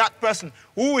 Pray for that person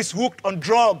who is hooked on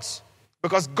drugs,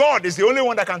 because God is the only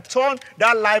one that can turn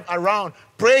that life around.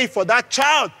 Pray for that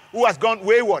child who has gone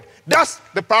wayward. That's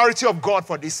the priority of God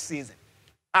for this season.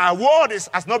 Our word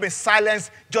has not been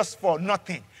silenced just for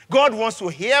nothing. God wants to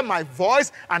hear my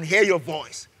voice and hear your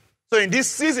voice. So in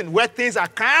this season where things are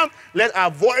calm, let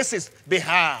our voices be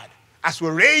heard as we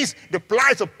raise the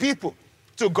plight of people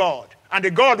to God. And the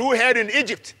God who heard in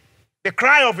Egypt the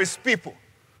cry of his people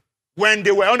when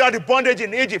they were under the bondage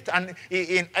in Egypt. And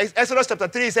in Exodus chapter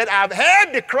 3, he said, I have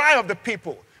heard the cry of the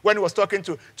people, when he was talking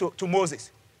to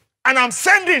Moses. And I'm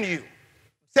sending you.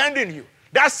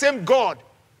 That same God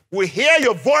will hear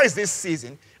your voice this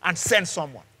season and send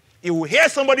someone. He will hear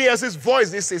somebody else's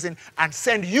voice this season and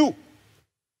send you.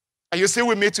 Are you still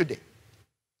with me today?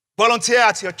 Volunteer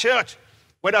at your church,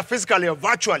 whether physically or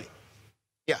virtually.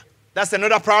 Yeah, that's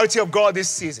another priority of God this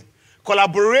season.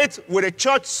 Collaborate with a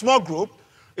church small group,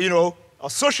 a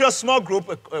social small group,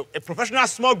 a professional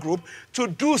small group, to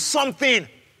do something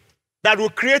that will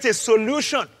create a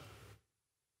solution.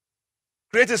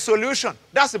 Create a solution.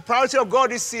 That's the priority of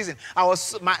God this season. I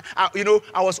was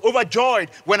overjoyed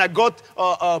when I got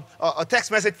a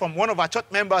text message from one of our church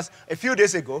members a few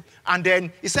days ago, and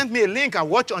then he sent me a link I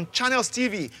watched on Channels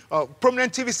TV, a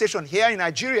prominent TV station here in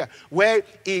Nigeria, where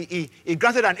he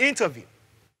granted an interview.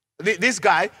 This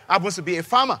guy happens to be a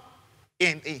farmer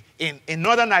in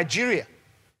northern Nigeria.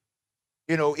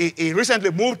 He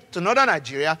recently moved to northern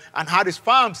Nigeria and had his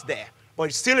farms there, but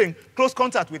he's still in close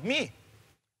contact with me.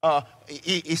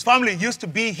 His family used to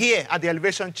be here at the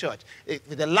Elevation Church.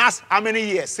 The last how many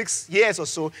years, 6 years or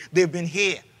so, they've been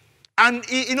here. And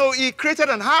he created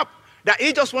an app that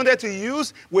he just wanted to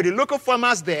use with the local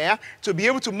farmers there to be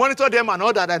able to monitor them and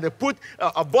all that. And they put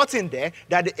a button there,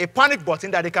 a panic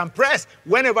button that they can press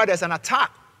whenever there's an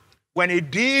attack. When he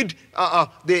did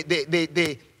what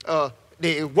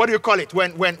do you call it?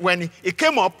 When he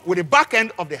came up with the back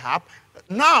end of the app,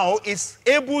 now it's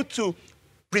able to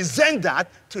present that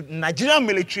to the Nigerian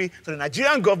military, to the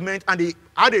Nigerian government, and they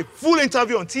had a full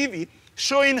interview on TV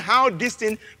showing how this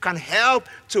thing can help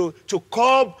to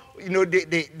curb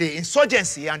the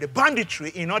insurgency and the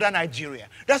banditry in northern Nigeria.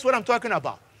 That's what I'm talking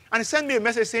about. And he sent me a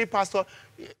message saying, Pastor,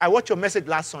 I watched your message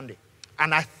last Sunday,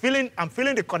 and I'm feeling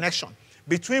the connection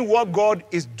between what God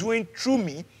is doing through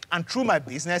me and through my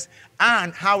business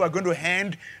and how we're going to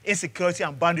end insecurity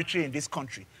and banditry in this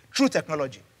country through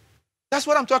technology. That's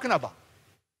what I'm talking about.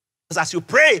 As you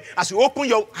pray, as you open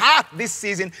your heart this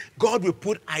season, God will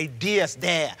put ideas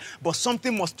there. But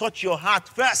something must touch your heart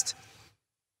first.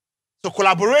 So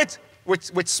collaborate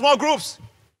with small groups.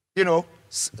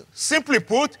 Simply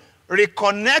put,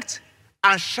 reconnect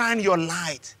and shine your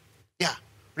light. Yeah,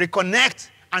 reconnect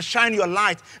and shine your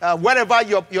light. Wherever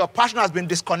your passion has been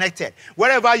disconnected,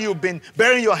 wherever you've been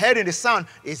burying your head in the sand,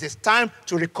 it's time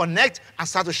to reconnect and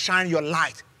start to shine your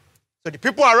light. So the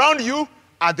people around you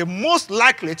are the most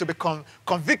likely to become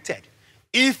convicted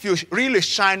if you really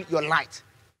shine your light.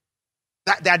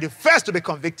 They are the first to be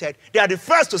convicted. They are the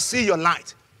first to see your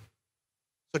light.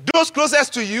 So those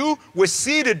closest to you will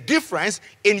see the difference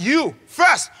in you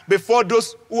first before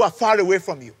those who are far away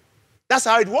from you. That's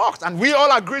how it works, and we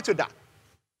all agree to that.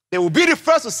 They will be the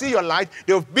first to see your light.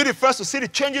 They will be the first to see the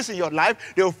changes in your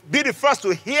life. They will be the first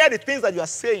to hear the things that you are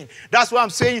saying. That's why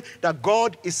I'm saying that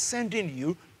God is sending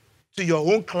you to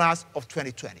your own class of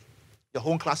 2020. Your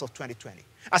own class of 2020.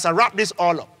 As I wrap this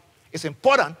all up, it's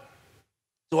important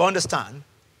to understand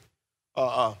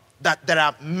that there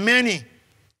are many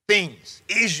things,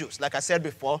 issues, like I said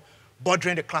before,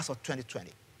 bothering the class of 2020.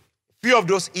 A few of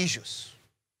those issues.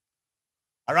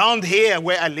 Around here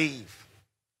where I live,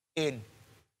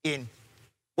 in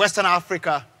Western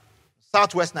Africa,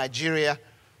 Southwest Nigeria,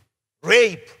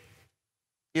 rape,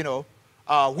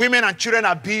 women and children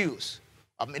abuse.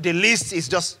 The list is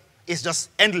just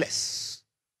endless.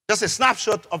 Just a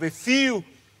snapshot of a few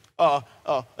of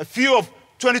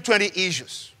 2020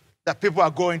 issues that people are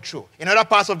going through. In other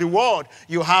parts of the world,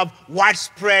 you have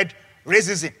widespread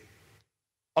racism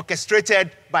orchestrated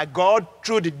by God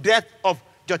through the death of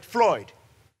George Floyd.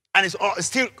 And it's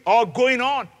still all going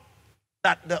on.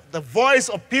 That the voice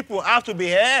of people have to be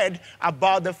heard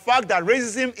about the fact that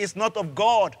racism is not of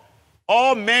God.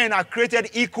 All men are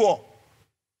created equal.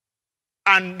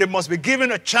 And they must be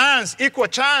given a chance, equal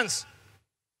chance,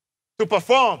 to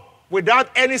perform without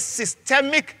any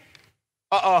systemic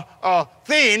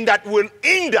thing that will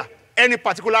hinder any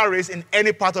particular race in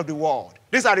any part of the world.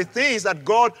 These are the things that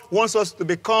God wants us to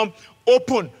become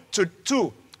open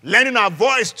to lending our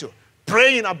voice to,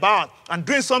 praying about, and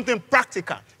doing something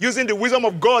practical, using the wisdom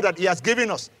of God that He has given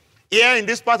us. Here in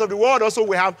this part of the world also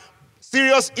we have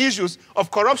serious issues of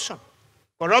corruption.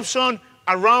 Corruption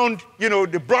around,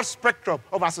 the broad spectrum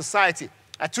of our society.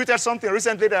 I tweeted something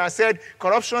recently that I said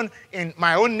corruption in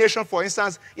my own nation, for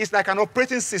instance, is like an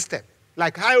operating system,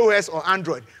 like iOS or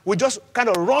Android. We just kind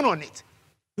of run on it.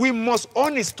 We must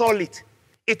uninstall it.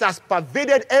 It has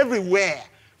pervaded everywhere,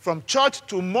 from church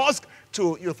to mosque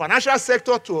to your financial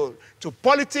sector to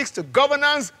politics to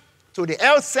governance to the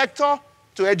health sector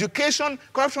to education.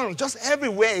 Corruption is just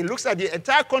everywhere. It looks like the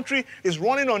entire country is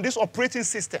running on this operating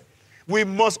system. We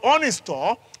must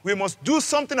uninstall. We must do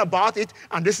something about it,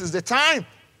 and this is the time.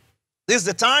 This is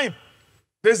the time.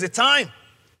 This is the time.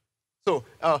 So,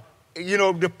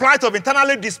 the plight of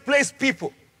internally displaced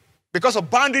people. because of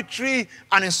banditry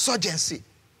and insurgency.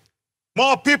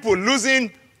 More people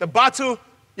losing the battle,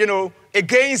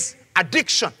 against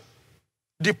addiction,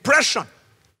 depression,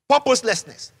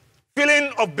 purposelessness,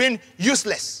 feeling of being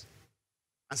useless,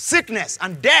 and sickness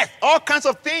and death, all kinds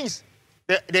of things.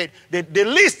 The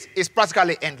list is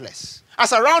practically endless.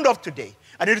 As a round up today,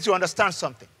 I need you to understand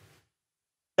something.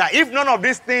 That if none of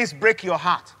these things break your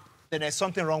heart, then there's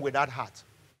something wrong with that heart.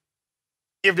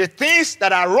 If the things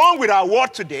that are wrong with our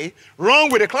world today,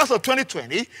 wrong with the class of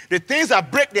 2020, the things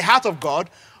that break the heart of God,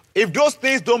 if those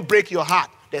things don't break your heart,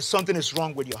 then something is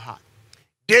wrong with your heart.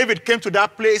 David came to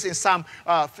that place in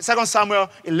 2 Samuel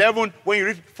 11, when you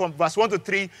read from verse 1 to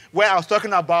 3, where I was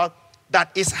talking about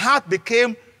that his heart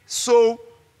became so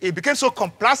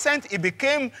complacent, it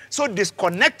became so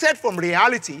disconnected from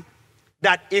reality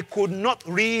that he could not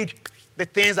read the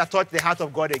things that touched the heart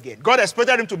of God again. God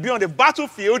expected him to be on the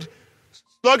battlefield,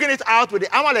 slugging it out with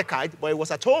the Amalekite, but he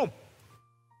was at home,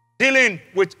 dealing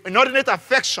with inordinate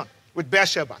affection with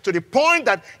Bathsheba, to the point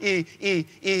that he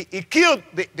killed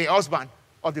the husband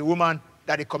of the woman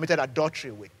that he committed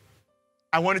adultery with.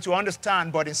 I want you to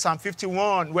understand, but in Psalm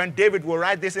 51, when David will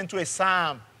write this into a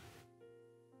psalm,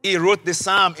 he wrote the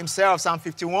psalm himself, Psalm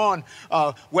 51.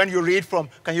 When you read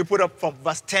can you put up from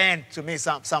verse 10 to me,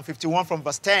 Psalm 51 from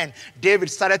verse 10, David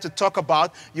started to talk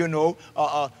about,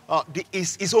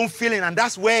 his own feeling. And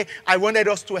that's where I wanted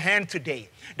us to end today.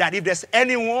 That if there's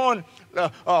anyone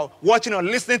watching or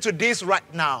listening to this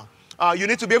right now, you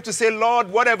need to be able to say, Lord,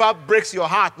 whatever breaks your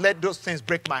heart, let those things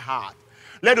break my heart.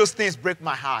 Let those things break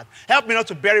my heart. Help me not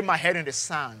to bury my head in the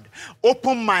sand.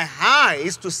 Open my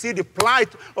eyes to see the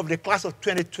plight of the class of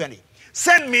 2020.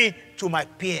 Send me to my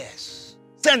peers.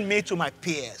 Send me to my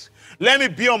peers. Let me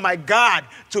be on my guard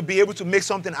to be able to make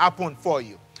something happen for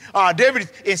you. David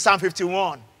in Psalm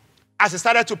 51, as he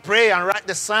started to pray and write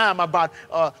the psalm about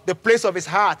the place of his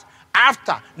heart,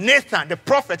 after Nathan, the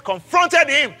prophet, confronted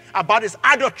him about his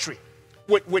adultery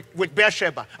with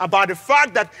Bathsheba, about the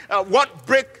fact that what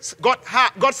breaks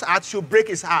God's heart should break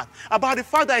his heart, about the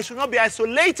fact that he should not be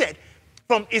isolated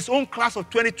from his own class of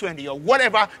 2020 or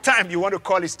whatever time you want to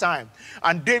call his time.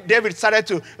 And David started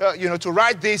to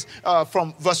write this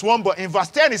from verse 1, but in verse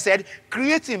 10 he said,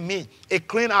 create in me a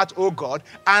clean heart, O God,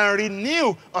 and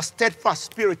renew a steadfast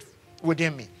spirit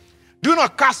within me. Do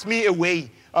not cast me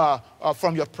away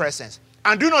from your presence,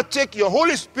 and do not take your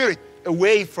Holy Spirit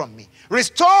away from me.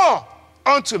 Restore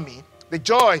unto me the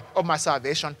joy of my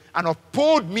salvation, and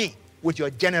uphold me with your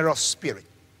generous spirit.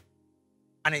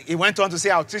 And he went on to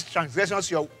say, I'll teach transgressors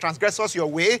your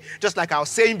way, just like I was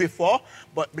saying before,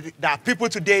 but there are people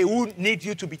today who need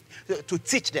you to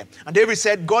teach them. And David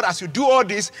said, God, as you do all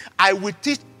this, I will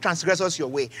teach transgressors your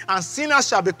way, and sinners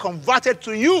shall be converted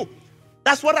to you.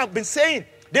 That's what I've been saying.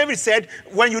 David said,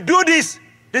 when you do this,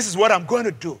 this is what I'm going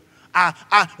to do.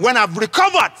 When I've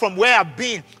recovered from where I've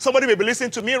been, somebody may be listening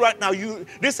to me right now.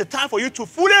 This is a time for you to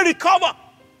fully recover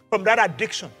from that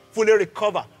addiction, fully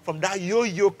recover from that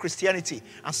yo-yo Christianity,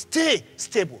 and stay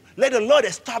stable. Let the Lord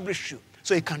establish you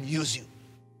so he can use you.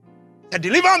 And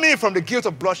deliver me from the guilt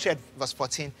of bloodshed, verse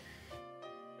 14.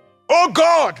 O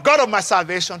God, God of my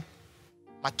salvation,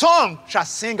 my tongue shall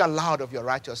sing aloud of your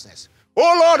righteousness.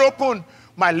 O Lord, open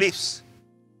my lips,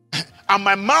 and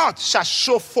my mouth shall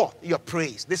show forth your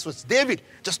praise. This was David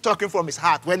just talking from his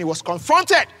heart when he was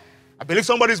confronted. I believe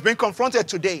somebody's been confronted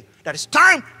today that it's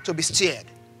time to be stirred.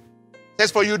 It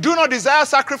says, for you do not desire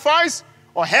sacrifice,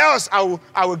 or else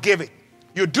I will give it.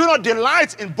 You do not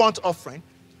delight in burnt offering.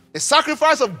 The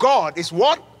sacrifice of God is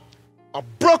what? A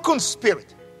broken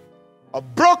spirit, a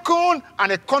broken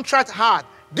and a contrite heart.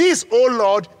 This, O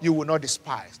Lord, you will not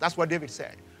despise. That's what David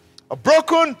said. A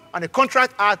broken and a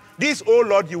contrite heart, this, O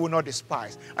Lord, you will not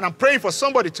despise. And I'm praying for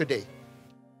somebody today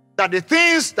that the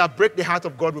things that break the heart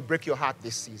of God will break your heart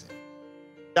this season.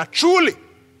 That truly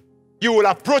you will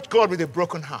approach God with a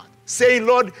broken heart, saying,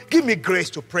 Lord, give me grace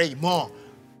to pray more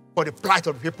for the plight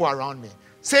of the people around me.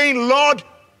 Saying, Lord,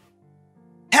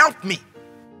 help me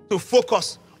to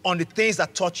focus on the things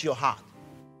that touch your heart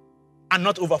and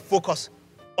not over-focus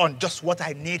on just what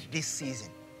I need this season.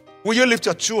 Will you lift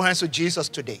your two hands to Jesus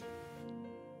today?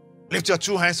 Lift your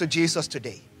two hands to Jesus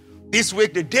today. This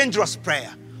week, the dangerous prayer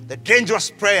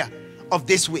of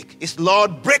this week is,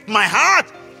 Lord, break my heart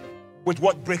with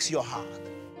what breaks your heart.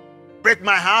 Break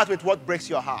my heart with what breaks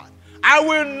your heart. I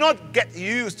will not get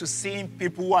used to seeing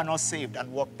people who are not saved and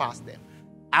walk past them.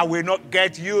 I will not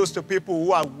get used to people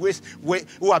who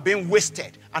are being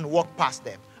wasted and walk past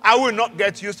them. I will not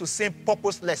get used to seeing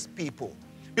purposeless people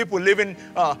living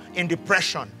in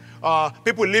depression,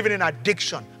 people living in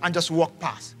addiction, and just walk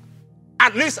past.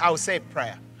 At least I will say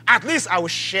prayer. At least I will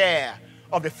share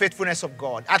of the faithfulness of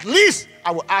God. At least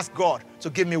I will ask God to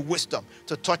give me wisdom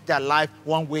to touch their life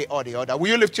one way or the other. Will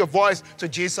you lift your voice to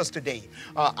Jesus today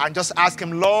and just ask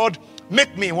him, Lord,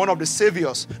 make me one of the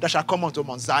saviors that shall come unto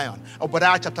Mount Zion.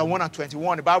 Obadiah chapter 1 and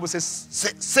 21, the Bible says,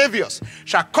 saviors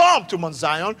shall come to Mount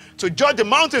Zion to judge the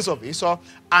mountains of Esau,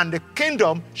 and the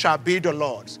kingdom shall be the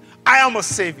Lord's. I am a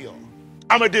savior.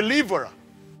 I'm a deliverer.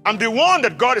 I'm the one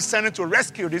that God is sending to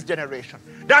rescue this generation.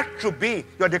 That should be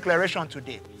your declaration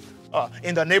today.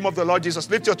 In the name of the Lord Jesus,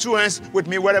 lift your two hands with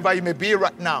me wherever you may be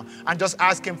right now and just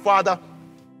ask him, Father,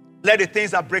 let the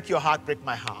things that break your heart break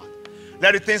my heart.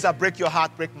 Let the things that break your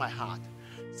heart break my heart.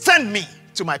 Send me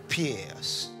to my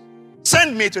peers.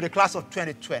 Send me to the class of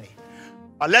 2020.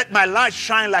 Let my light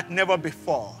shine like never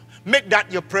before. Make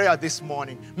that your prayer this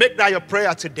morning. Make that your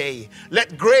prayer today.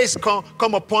 Let grace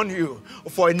come upon you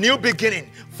for a new beginning,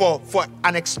 for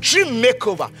an extreme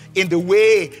makeover in the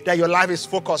way that your life is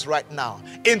focused right now.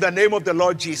 In the name of the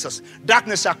Lord Jesus.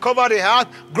 Darkness shall cover the earth,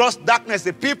 gross darkness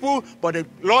the people, but the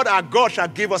Lord our God shall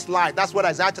give us light. That's what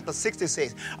Isaiah chapter 60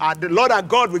 says. The Lord our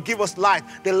God will give us light.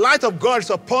 The light of God is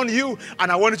upon you,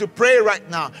 and I want you to pray right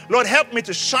now. Lord, help me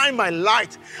to shine my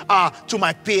light to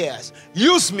my peers.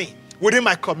 Use me within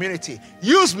my community.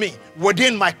 Use me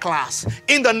within my class.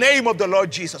 In the name of the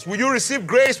Lord Jesus. Will you receive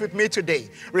grace with me today?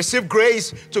 Receive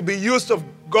grace to be used of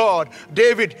God.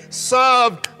 David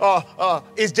served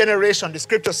his generation. The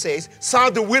scripture says,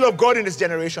 serve the will of God in his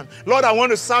generation. Lord, I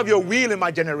want to serve your will in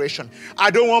my generation. I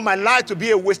don't want my life to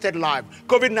be a wasted life.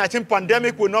 COVID-19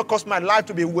 pandemic will not cause my life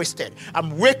to be wasted.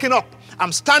 I'm waking up.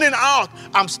 I'm standing out.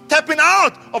 I'm stepping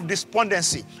out of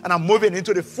despondency. And I'm moving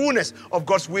into the fullness of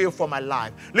God's will for my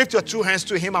life. Lift your two hands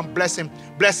to him and bless him.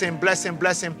 Bless him, bless him,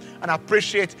 bless him. And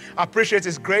appreciate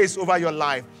his grace over your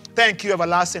life. Thank you,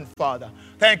 everlasting Father.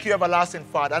 Thank you, everlasting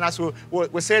Father. And as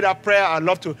we say that prayer, I'd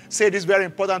love to say this very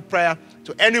important prayer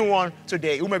to anyone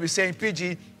today who may be saying,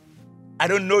 PG, I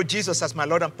don't know Jesus as my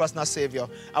Lord and personal Savior.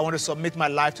 I want to submit my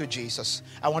life to Jesus.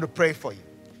 I want to pray for you.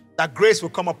 That grace will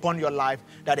come upon your life,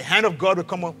 that the hand of God will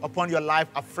come upon your life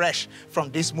afresh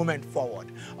from this moment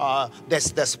forward.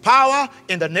 There's power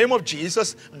in the name of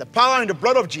Jesus and the power in the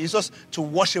blood of Jesus to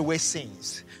wash away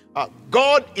sins.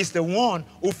 God is the one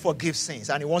who forgives sins,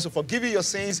 and he wants to forgive you your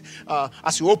sins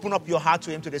as you open up your heart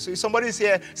to him today. So if somebody is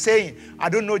here saying, I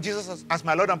don't know Jesus as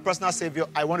my Lord and personal Savior,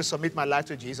 I want to submit my life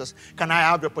to Jesus, can I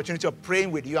have the opportunity of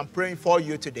praying with you and praying for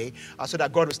you today so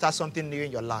that God will start something new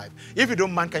in your life? If you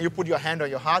don't mind, can you put your hand on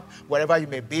your heart wherever you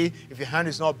may be? If your hand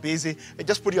is not busy,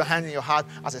 just put your hand in your heart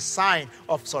as a sign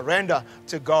of surrender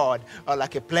to God,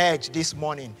 like a pledge this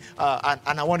morning.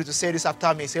 And I want you to say this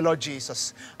after me. Say, Lord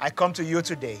Jesus, I come to you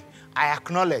today. I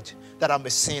acknowledge that I'm a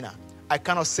sinner. I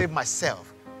cannot save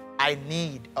myself. I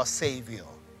need a Savior.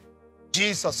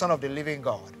 Jesus, Son of the living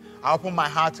God, I open my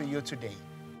heart to you today.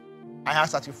 I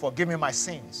ask that you forgive me my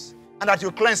sins and that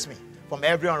you cleanse me from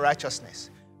every unrighteousness.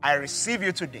 I receive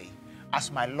you today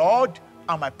as my Lord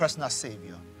and my personal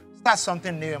Savior. Start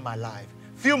something new in my life.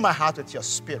 Fill my heart with your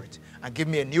Spirit and give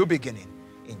me a new beginning.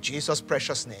 In Jesus'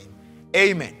 precious name,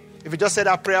 amen. If you just said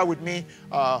that prayer with me,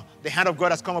 the hand of God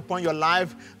has come upon your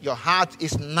life. Your heart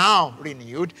is now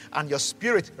renewed and your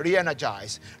spirit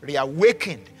re-energized,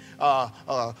 reawakened.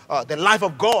 The life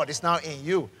of God is now in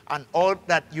you. And all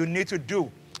that you need to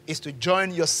do is to join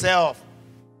yourself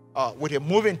with a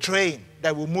moving train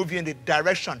that will move you in the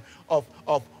direction of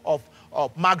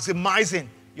maximizing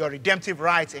your redemptive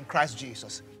rights in Christ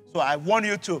Jesus. So I want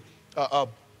you to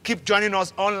keep joining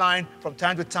us online from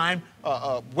time to time,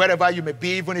 wherever you may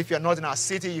be, even if you're not in our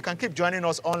city. You can keep joining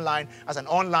us online as an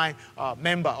online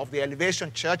member of the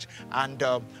Elevation Church. And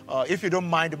if you don't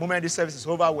mind, the moment this service is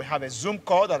over, we have a Zoom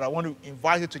call that I want to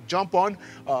invite you to jump on.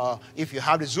 If you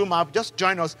have the Zoom app, just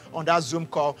join us on that Zoom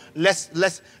call. Let's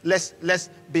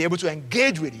be able to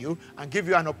engage with you and give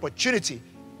you an opportunity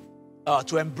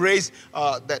to embrace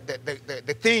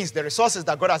the things, the resources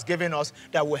that God has given us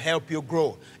that will help you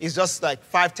grow. It's just like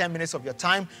 5-10 minutes of your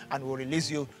time, and we'll release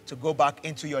you to go back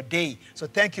into your day. So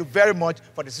thank you very much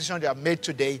for the decision that you have made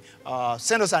today.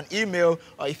 Send us an email.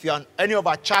 If you're on any of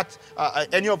our chat,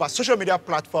 any of our social media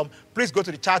platform, please go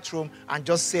to the chat room and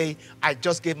just say, I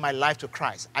just gave my life to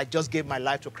Christ. I just gave my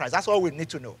life to Christ. That's all we need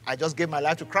to know. I just gave my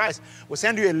life to Christ. We'll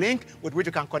send you a link with which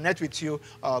you can connect with you,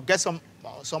 get some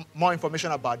more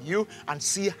information about you, and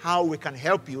see how we can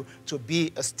help you to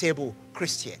be a stable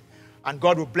Christian. And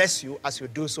God will bless you as you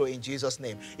do so in Jesus'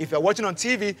 name. If you're watching on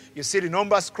TV, you see the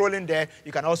numbers scrolling there.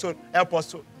 You can also help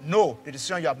us to know the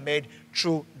decision you have made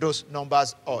through those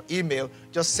numbers or email.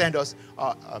 Just send us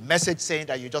a message saying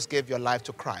that you just gave your life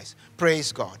to Christ.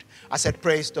 Praise God. I said,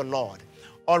 praise the Lord.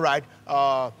 All right.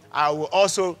 I would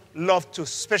also love to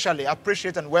specially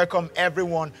appreciate and welcome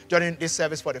everyone joining this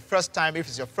service for the first time. If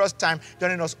it's your first time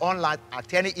joining us online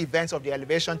at any events of the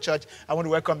Elevation Church, I want to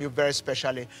welcome you very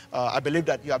specially. I believe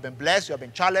that you have been blessed, you have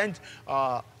been challenged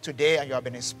today, and you have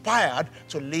been inspired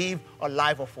to live a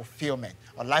life of fulfillment,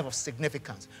 a life of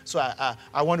significance. So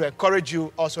I want to encourage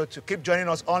you also to keep joining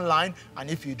us online. And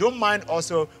if you don't mind,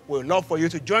 also, we'd love for you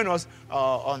to join us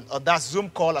on that Zoom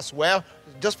call as well.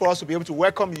 Just for us to be able to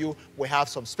welcome you, we have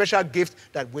some special gifts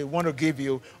that we want to give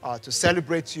you to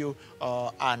celebrate you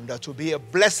and to be a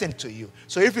blessing to you.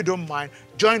 So if you don't mind,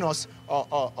 join us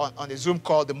on the Zoom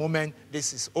call the moment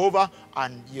this is over,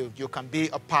 and you can be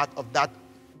a part of that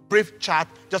brief chat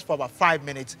just for about 5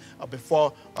 minutes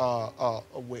before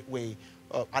we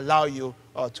allow you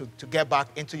to get back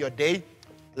into your day.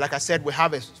 Like I said, we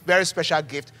have a very special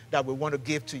gift that we want to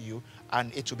give to you,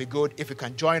 and it will be good if you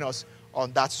can join us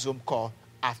on that Zoom call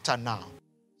after now.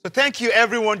 So thank you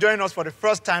everyone joining us for the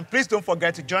first time. Please don't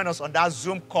forget to join us on that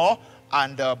Zoom call,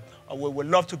 and we would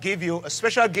love to give you a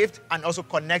special gift and also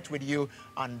connect with you,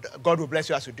 and God will bless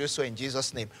you as you do so in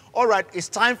Jesus' name. All right, it's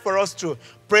time for us to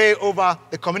pray over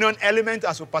the communion element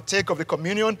as we partake of the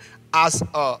communion as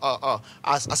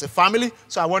a family.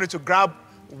 So I want you to grab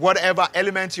whatever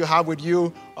element you have with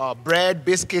you, bread,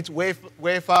 biscuit,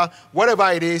 wafer,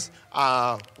 whatever it is,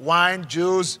 wine,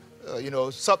 juice,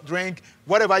 soft drink,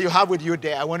 whatever you have with you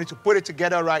there. I want you to put it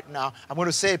together right now. I'm going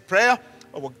to say a prayer,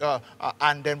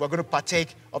 and then we're going to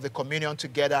partake of the communion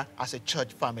together as a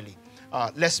church family.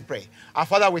 Let's pray. Our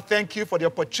Father, we thank you for the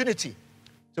opportunity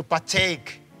to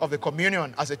partake of the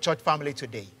communion as a church family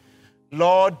today.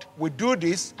 Lord, we do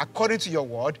this according to your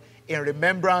word in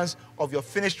remembrance of your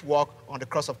finished work on the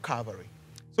cross of Calvary.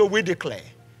 So we declare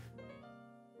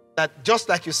that just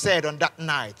like you said on that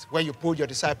night when you pulled your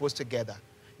disciples together,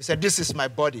 you said, this is my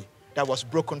body that was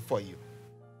broken for you,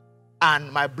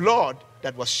 and my blood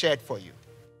that was shed for you.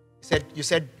 You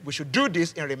said we should do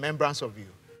this in remembrance of you.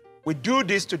 We do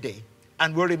this today,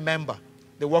 and we'll remember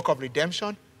the work of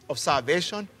redemption, of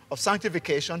salvation, of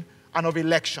sanctification, and of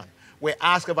election. We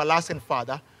ask, everlasting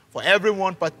Father, for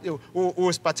everyone who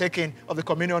is partaking of the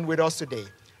communion with us today,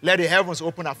 let the heavens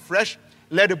open afresh.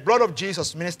 Let the blood of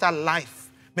Jesus minister life,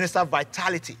 minister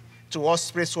vitality to us,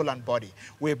 spirit, soul, and body.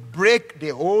 We break the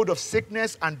hold of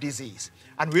sickness and disease,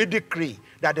 and we decree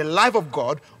that the life of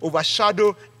God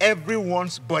overshadow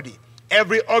everyone's body.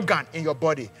 Every organ in your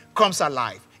body comes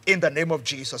alive in the name of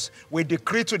Jesus. We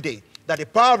decree today that the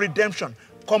power of redemption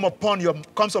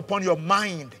comes upon your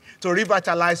mind to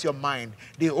revitalize your mind.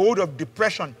 The hold of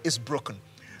depression is broken.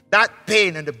 That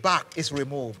pain in the back is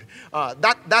removed.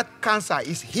 That cancer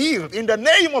is healed in the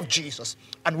name of Jesus.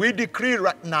 And we decree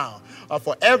right now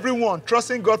for everyone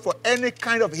trusting God for any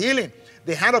kind of healing,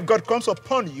 the hand of God comes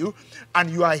upon you and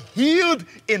you are healed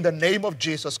in the name of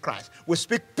Jesus Christ. We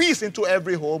speak peace into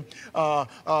every home.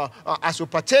 As we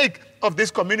partake of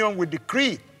this communion, we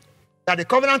decree that the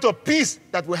covenant of peace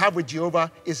that we have with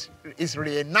Jehovah is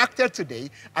reenacted today,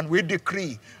 and we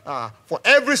decree for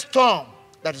every storm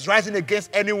that is rising against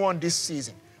anyone this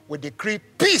season, we decree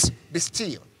peace be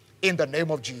still in the name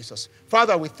of Jesus.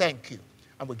 Father, we thank you,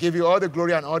 and we give you all the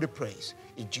glory and all the praise.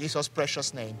 In Jesus'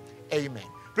 precious name, amen.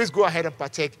 Please go ahead and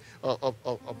partake of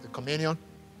the communion.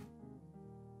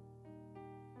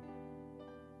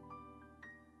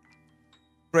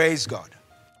 Praise God.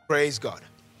 Praise God.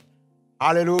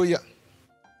 Hallelujah.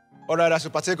 All right, as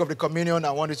we partake of the communion,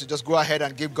 I want you to just go ahead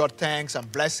and give God thanks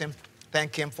and bless him.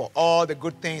 Thank him for all the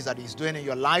good things that he's doing in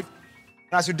your life.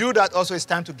 And as you do that, also it's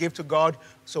time to give to God.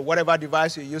 So whatever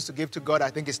device you use to give to God, I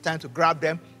think it's time to grab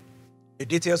them. The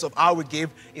details of how we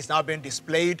give is now being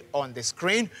displayed on the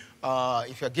screen.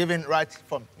 If you're giving right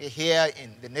from here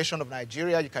in the nation of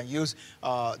Nigeria, you can use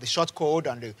the short code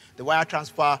and the wire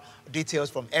transfer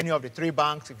details from any of the three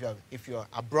banks. If you're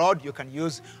abroad, you can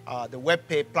use the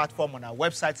WebPay platform on our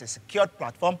website. It's a secured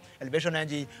platform,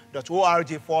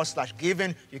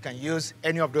 elevationng.org/giving. You can use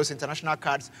any of those international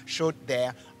cards showed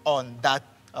there on that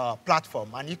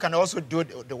platform. And you can also do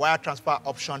the wire transfer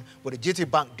option with the GT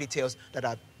Bank details that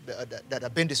are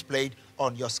being displayed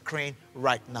on your screen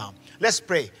right now. Let's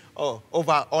pray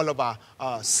over all of our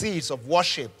seeds of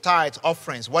worship, tithes,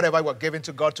 offerings, whatever we're giving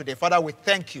to God today. Father, we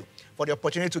thank you for the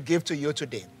opportunity to give to you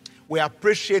today. We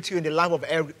appreciate you in the life of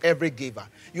every giver.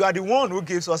 You are the one who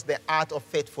gives us the art of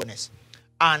faithfulness.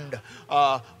 And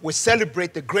we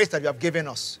celebrate the grace that you have given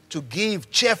us to give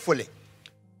cheerfully.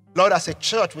 Lord, as a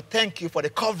church, we thank you for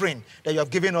the covering that you have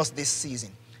given us this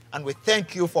season. And we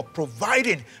thank you for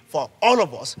providing for all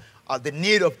of us the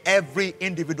need of every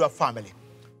individual family.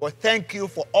 We thank you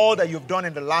for all that you've done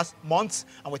in the last months,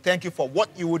 and we thank you for what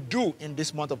you will do in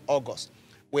this month of August.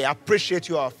 We appreciate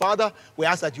you, our Father. We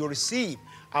ask that you receive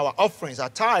our offerings, our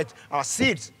tithes, our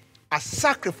seeds, our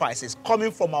sacrifices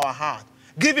coming from our heart,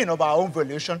 giving of our own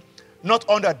volition, not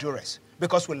under duress,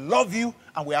 because we love you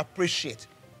and we appreciate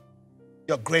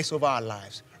your grace over our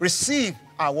lives. Receive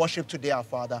our worship today, our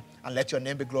Father, and let your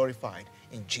name be glorified.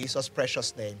 In Jesus'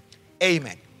 precious name,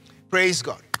 amen. Praise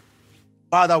God.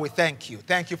 Father, we thank you.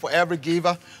 Thank you for every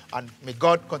giver, and may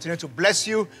God continue to bless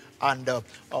you and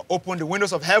open the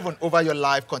windows of heaven over your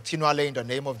life continually in the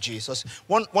name of Jesus.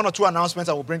 One or two announcements,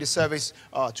 I will bring the service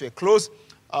to a close.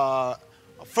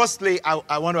 Firstly,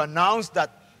 I want to announce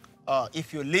that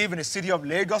if you live in the city of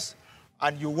Lagos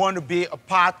and you want to be a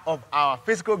part of our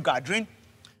physical gathering,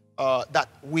 that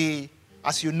we,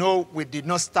 as you know, we did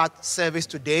not start service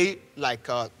today like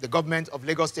the government of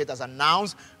Lagos State has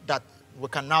announced that we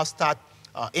can now start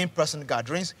in-person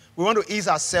gatherings. We want to ease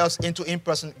ourselves into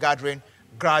in-person gathering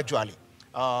gradually.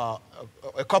 A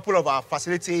couple of our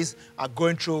facilities are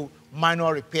going through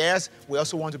minor repairs. We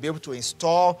also want to be able to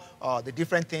install the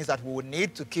different things that we will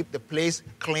need to keep the place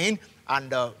clean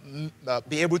and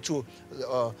be able to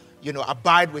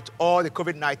abide with all the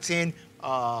COVID-19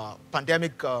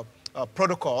 pandemic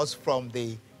protocols from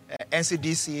the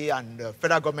NCDC and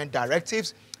federal government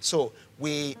directives. So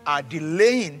we are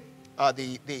delaying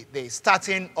the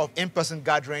starting of in-person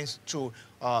gatherings to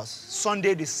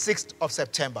Sunday, the 6th of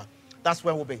September. That's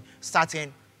when we'll be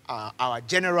starting our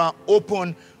general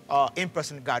open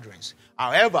in-person gatherings.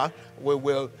 However, we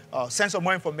will send some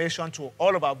more information to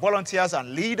all of our volunteers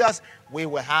and leaders. We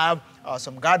will have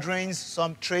some gatherings,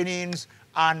 some trainings,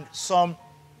 and some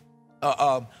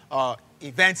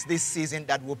events this season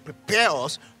that will prepare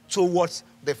us towards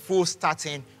the full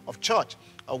starting of church.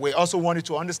 We also want you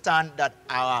to understand that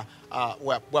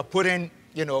we're putting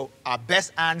our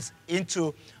best hands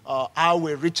into how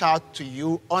we reach out to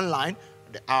you online.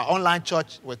 Our online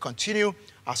church will continue.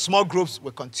 Our small groups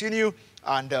will continue.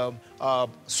 And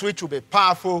Switch will be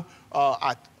powerful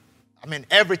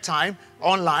every time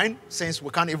online, since we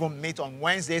can't even meet on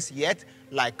Wednesdays yet,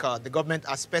 like the government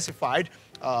has specified.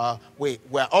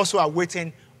 We're also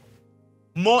awaiting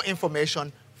more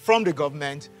information from the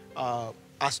government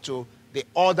as to the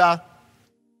other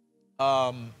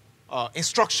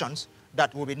instructions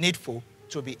that will be needful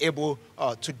to be able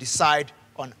to decide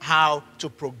on how to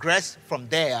progress from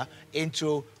there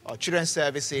into children's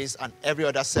services and every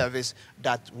other service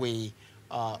that we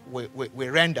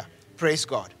render. Praise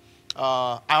God.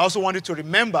 I also wanted to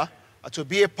remember to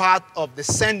be a part of the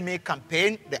Send Me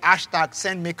campaign, the hashtag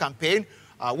Send Me campaign,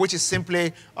 which is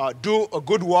simply do a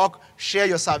good work, share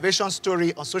your salvation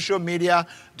story on social media,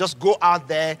 just go out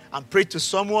there and preach to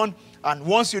someone. And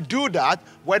once you do that,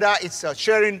 whether it's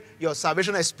sharing your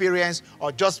salvation experience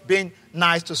or just being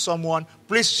nice to someone,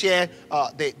 please share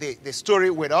the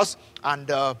story with us and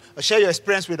share your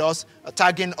experience with us,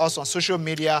 tagging us on social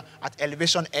media at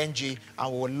Elevation NG,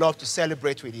 and we would love to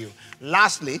celebrate with you.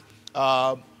 Lastly,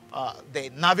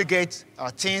 the Navigate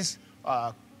Teens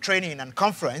Training and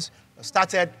Conference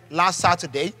started last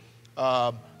Saturday.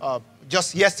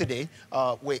 Just yesterday,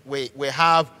 we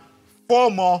have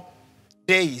 4 more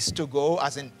days to go,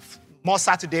 as in more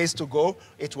Saturdays to go.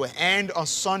 It will end on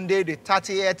Sunday, the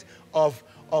 30th of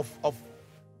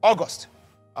August.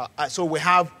 So we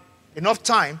have enough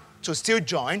time to still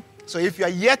join. So if you are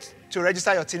yet to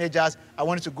register your teenagers, I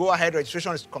want you to go ahead.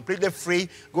 Registration is completely free.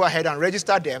 Go ahead and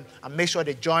register them and make sure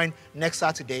they join next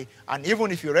Saturday. And even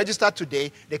if you register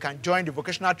today, they can join the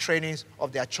vocational trainings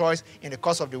of their choice in the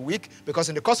course of the week, because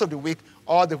in the course of the week,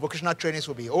 all the vocational trainings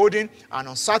will be holding. And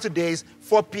on Saturdays,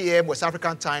 4 p.m. West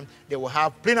African time, they will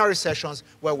have plenary sessions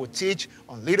where we'll teach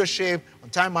on leadership, on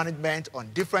time management,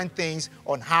 on different things,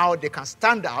 on how they can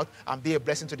stand out and be a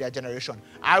blessing to their generation.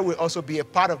 I will also be a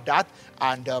part of that,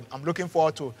 and I'm looking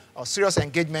forward to a serious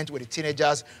engagement with the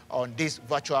teenagers on these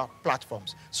virtual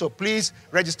platforms. So please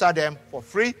register them for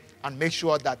free and make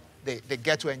sure that they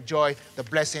get to enjoy the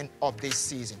blessing of this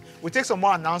season. We'll take some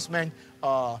more announcements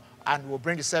and we'll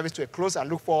bring the service to a close. I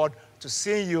look forward to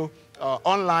seeing you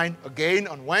online again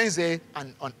on Wednesday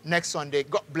and on next Sunday.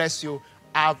 God bless you.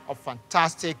 Have a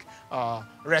fantastic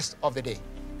rest of the day.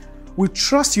 We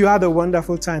trust you had a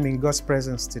wonderful time in God's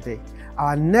presence today.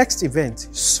 Our next event,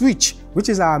 Switch, which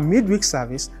is our midweek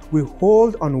service, will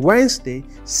hold on Wednesday,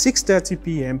 6:30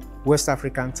 p.m. West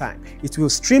African time. It will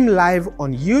stream live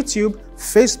on YouTube,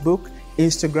 Facebook,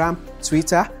 Instagram,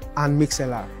 Twitter, and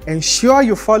Mixlr. Ensure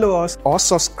you follow us or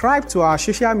subscribe to our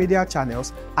social media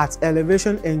channels at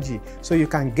Elevation NG so you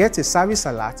can get a service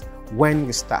alert when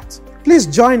we start. Please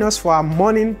join us for our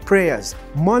morning prayers,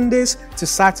 Mondays to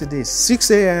Saturdays,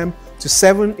 6 a.m. to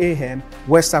 7 a.m.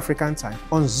 West African time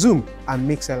on Zoom and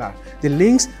MixLR. The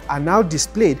links are now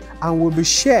displayed and will be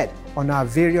shared on our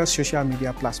various social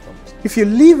media platforms. If you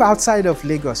live outside of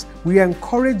Lagos, we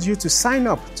encourage you to sign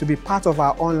up to be part of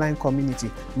our online community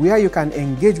where you can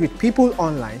engage with people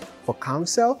online for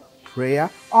counsel, prayer,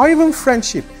 or even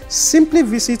friendship. Simply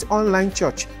visit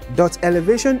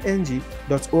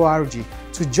onlinechurch.elevationng.org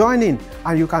to join in,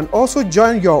 and you can also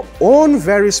join your own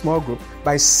very small group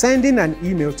by sending an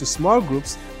email to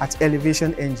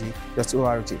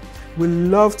smallgroups@elevationng.org. We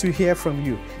love to hear from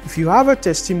you. If you have a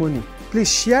testimony,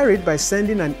 please share it by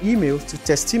sending an email to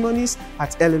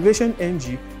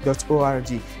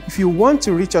testimonies@elevationng.org. If you want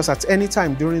to reach us at any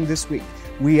time during this week,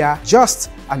 we are just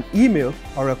an email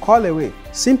or a call away.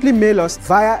 Simply mail us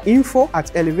via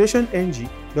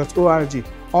info@elevationng.org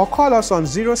or call us on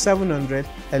 0700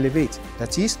 Elevate.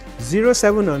 That is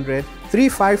 0700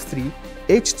 353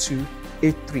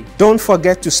 8283. Don't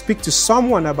forget to speak to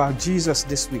someone about Jesus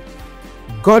this week.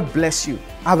 God bless you.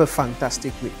 Have a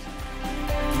fantastic week.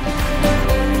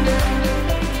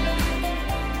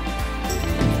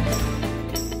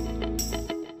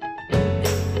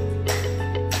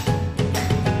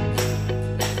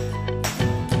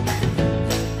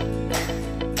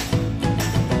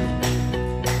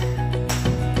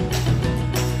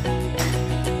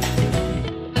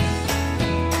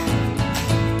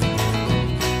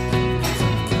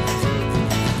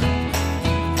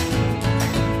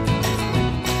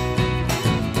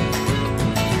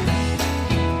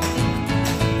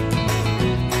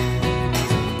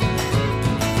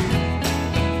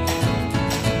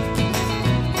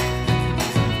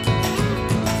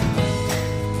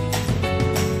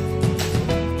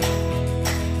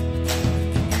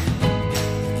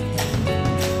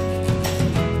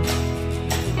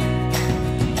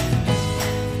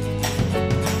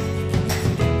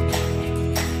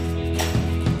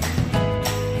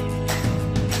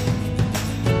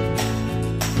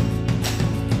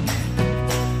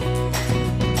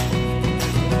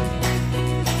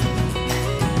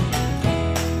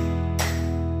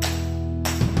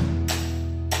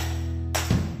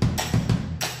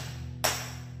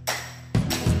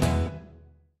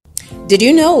 Did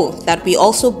you know that we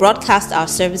also broadcast our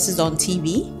services on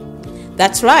TV?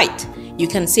 That's right, you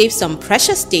can save some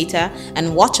precious data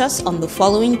and watch us on the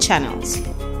following channels.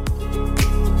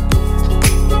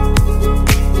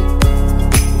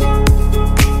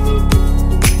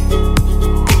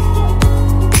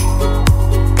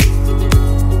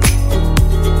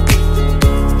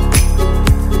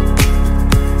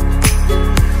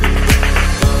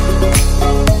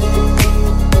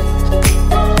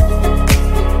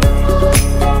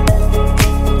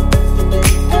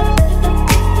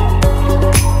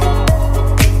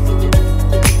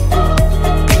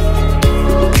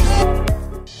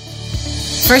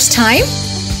 First time?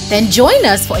 Then join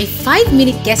us for a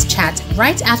 5-minute guest chat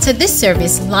right after this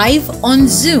service live on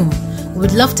Zoom. We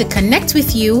would love to connect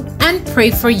with you and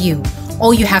pray for you.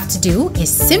 All you have to do is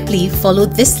simply follow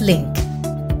this link.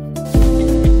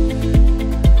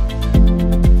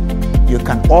 You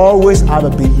can always have a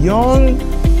beyond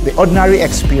the ordinary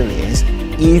experience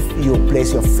if you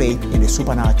place your faith in the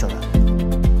supernatural.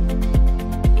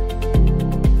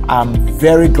 I'm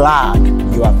very glad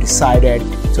you have decided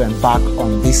to embark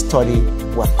on this study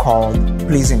we've called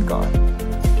Pleasing God.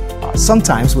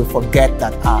 Sometimes we forget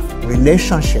that our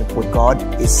relationship with God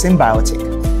is symbiotic.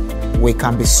 We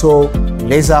can be so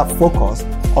laser focused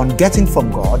on getting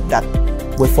from God that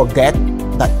we forget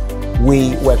that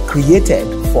we were created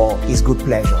for His good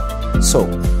pleasure. So,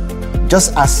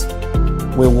 just as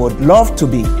we would love to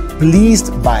be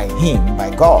pleased by Him,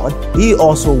 by God, He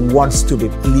also wants to be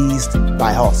pleased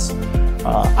by us.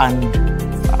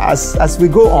 As we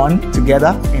go on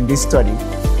together in this study,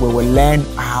 we will learn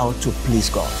how to please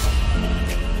God.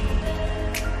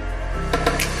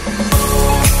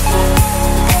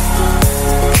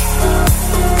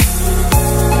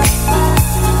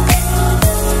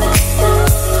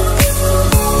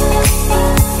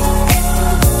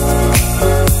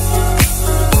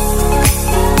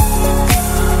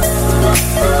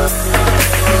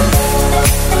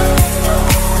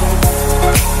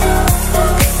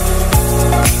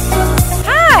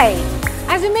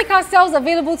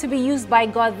 Available to be used by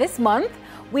God this month,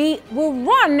 we will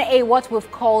run what we've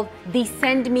called the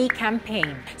Send Me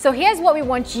campaign. So here's what we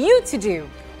want you to do.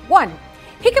 1.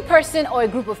 Pick a person or a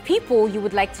group of people you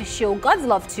would like to show God's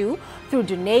love to through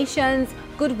donations,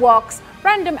 good works,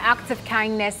 random acts of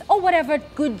kindness, or whatever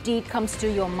good deed comes to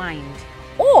your mind.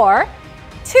 Or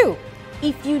 2.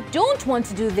 If you don't want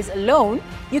to do this alone,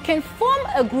 you can form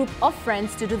a group of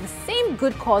friends to do the same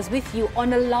good cause with you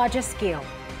on a larger scale.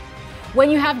 When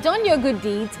you have done your good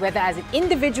deeds, whether as an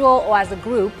individual or as a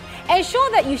group, ensure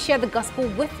that you share the gospel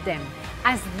with them,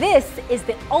 as this is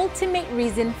the ultimate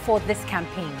reason for this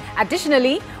campaign.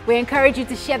 Additionally, we encourage you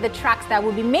to share the tracts that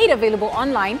will be made available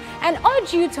online and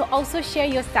urge you to also share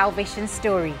your salvation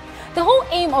story. The whole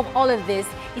aim of all of this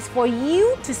is for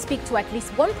you to speak to at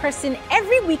least one person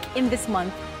every week in this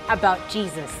month about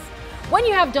Jesus. When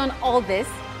you have done all this,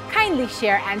 kindly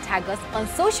share and tag us on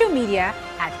social media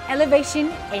at Elevation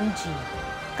NG.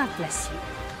 God bless you.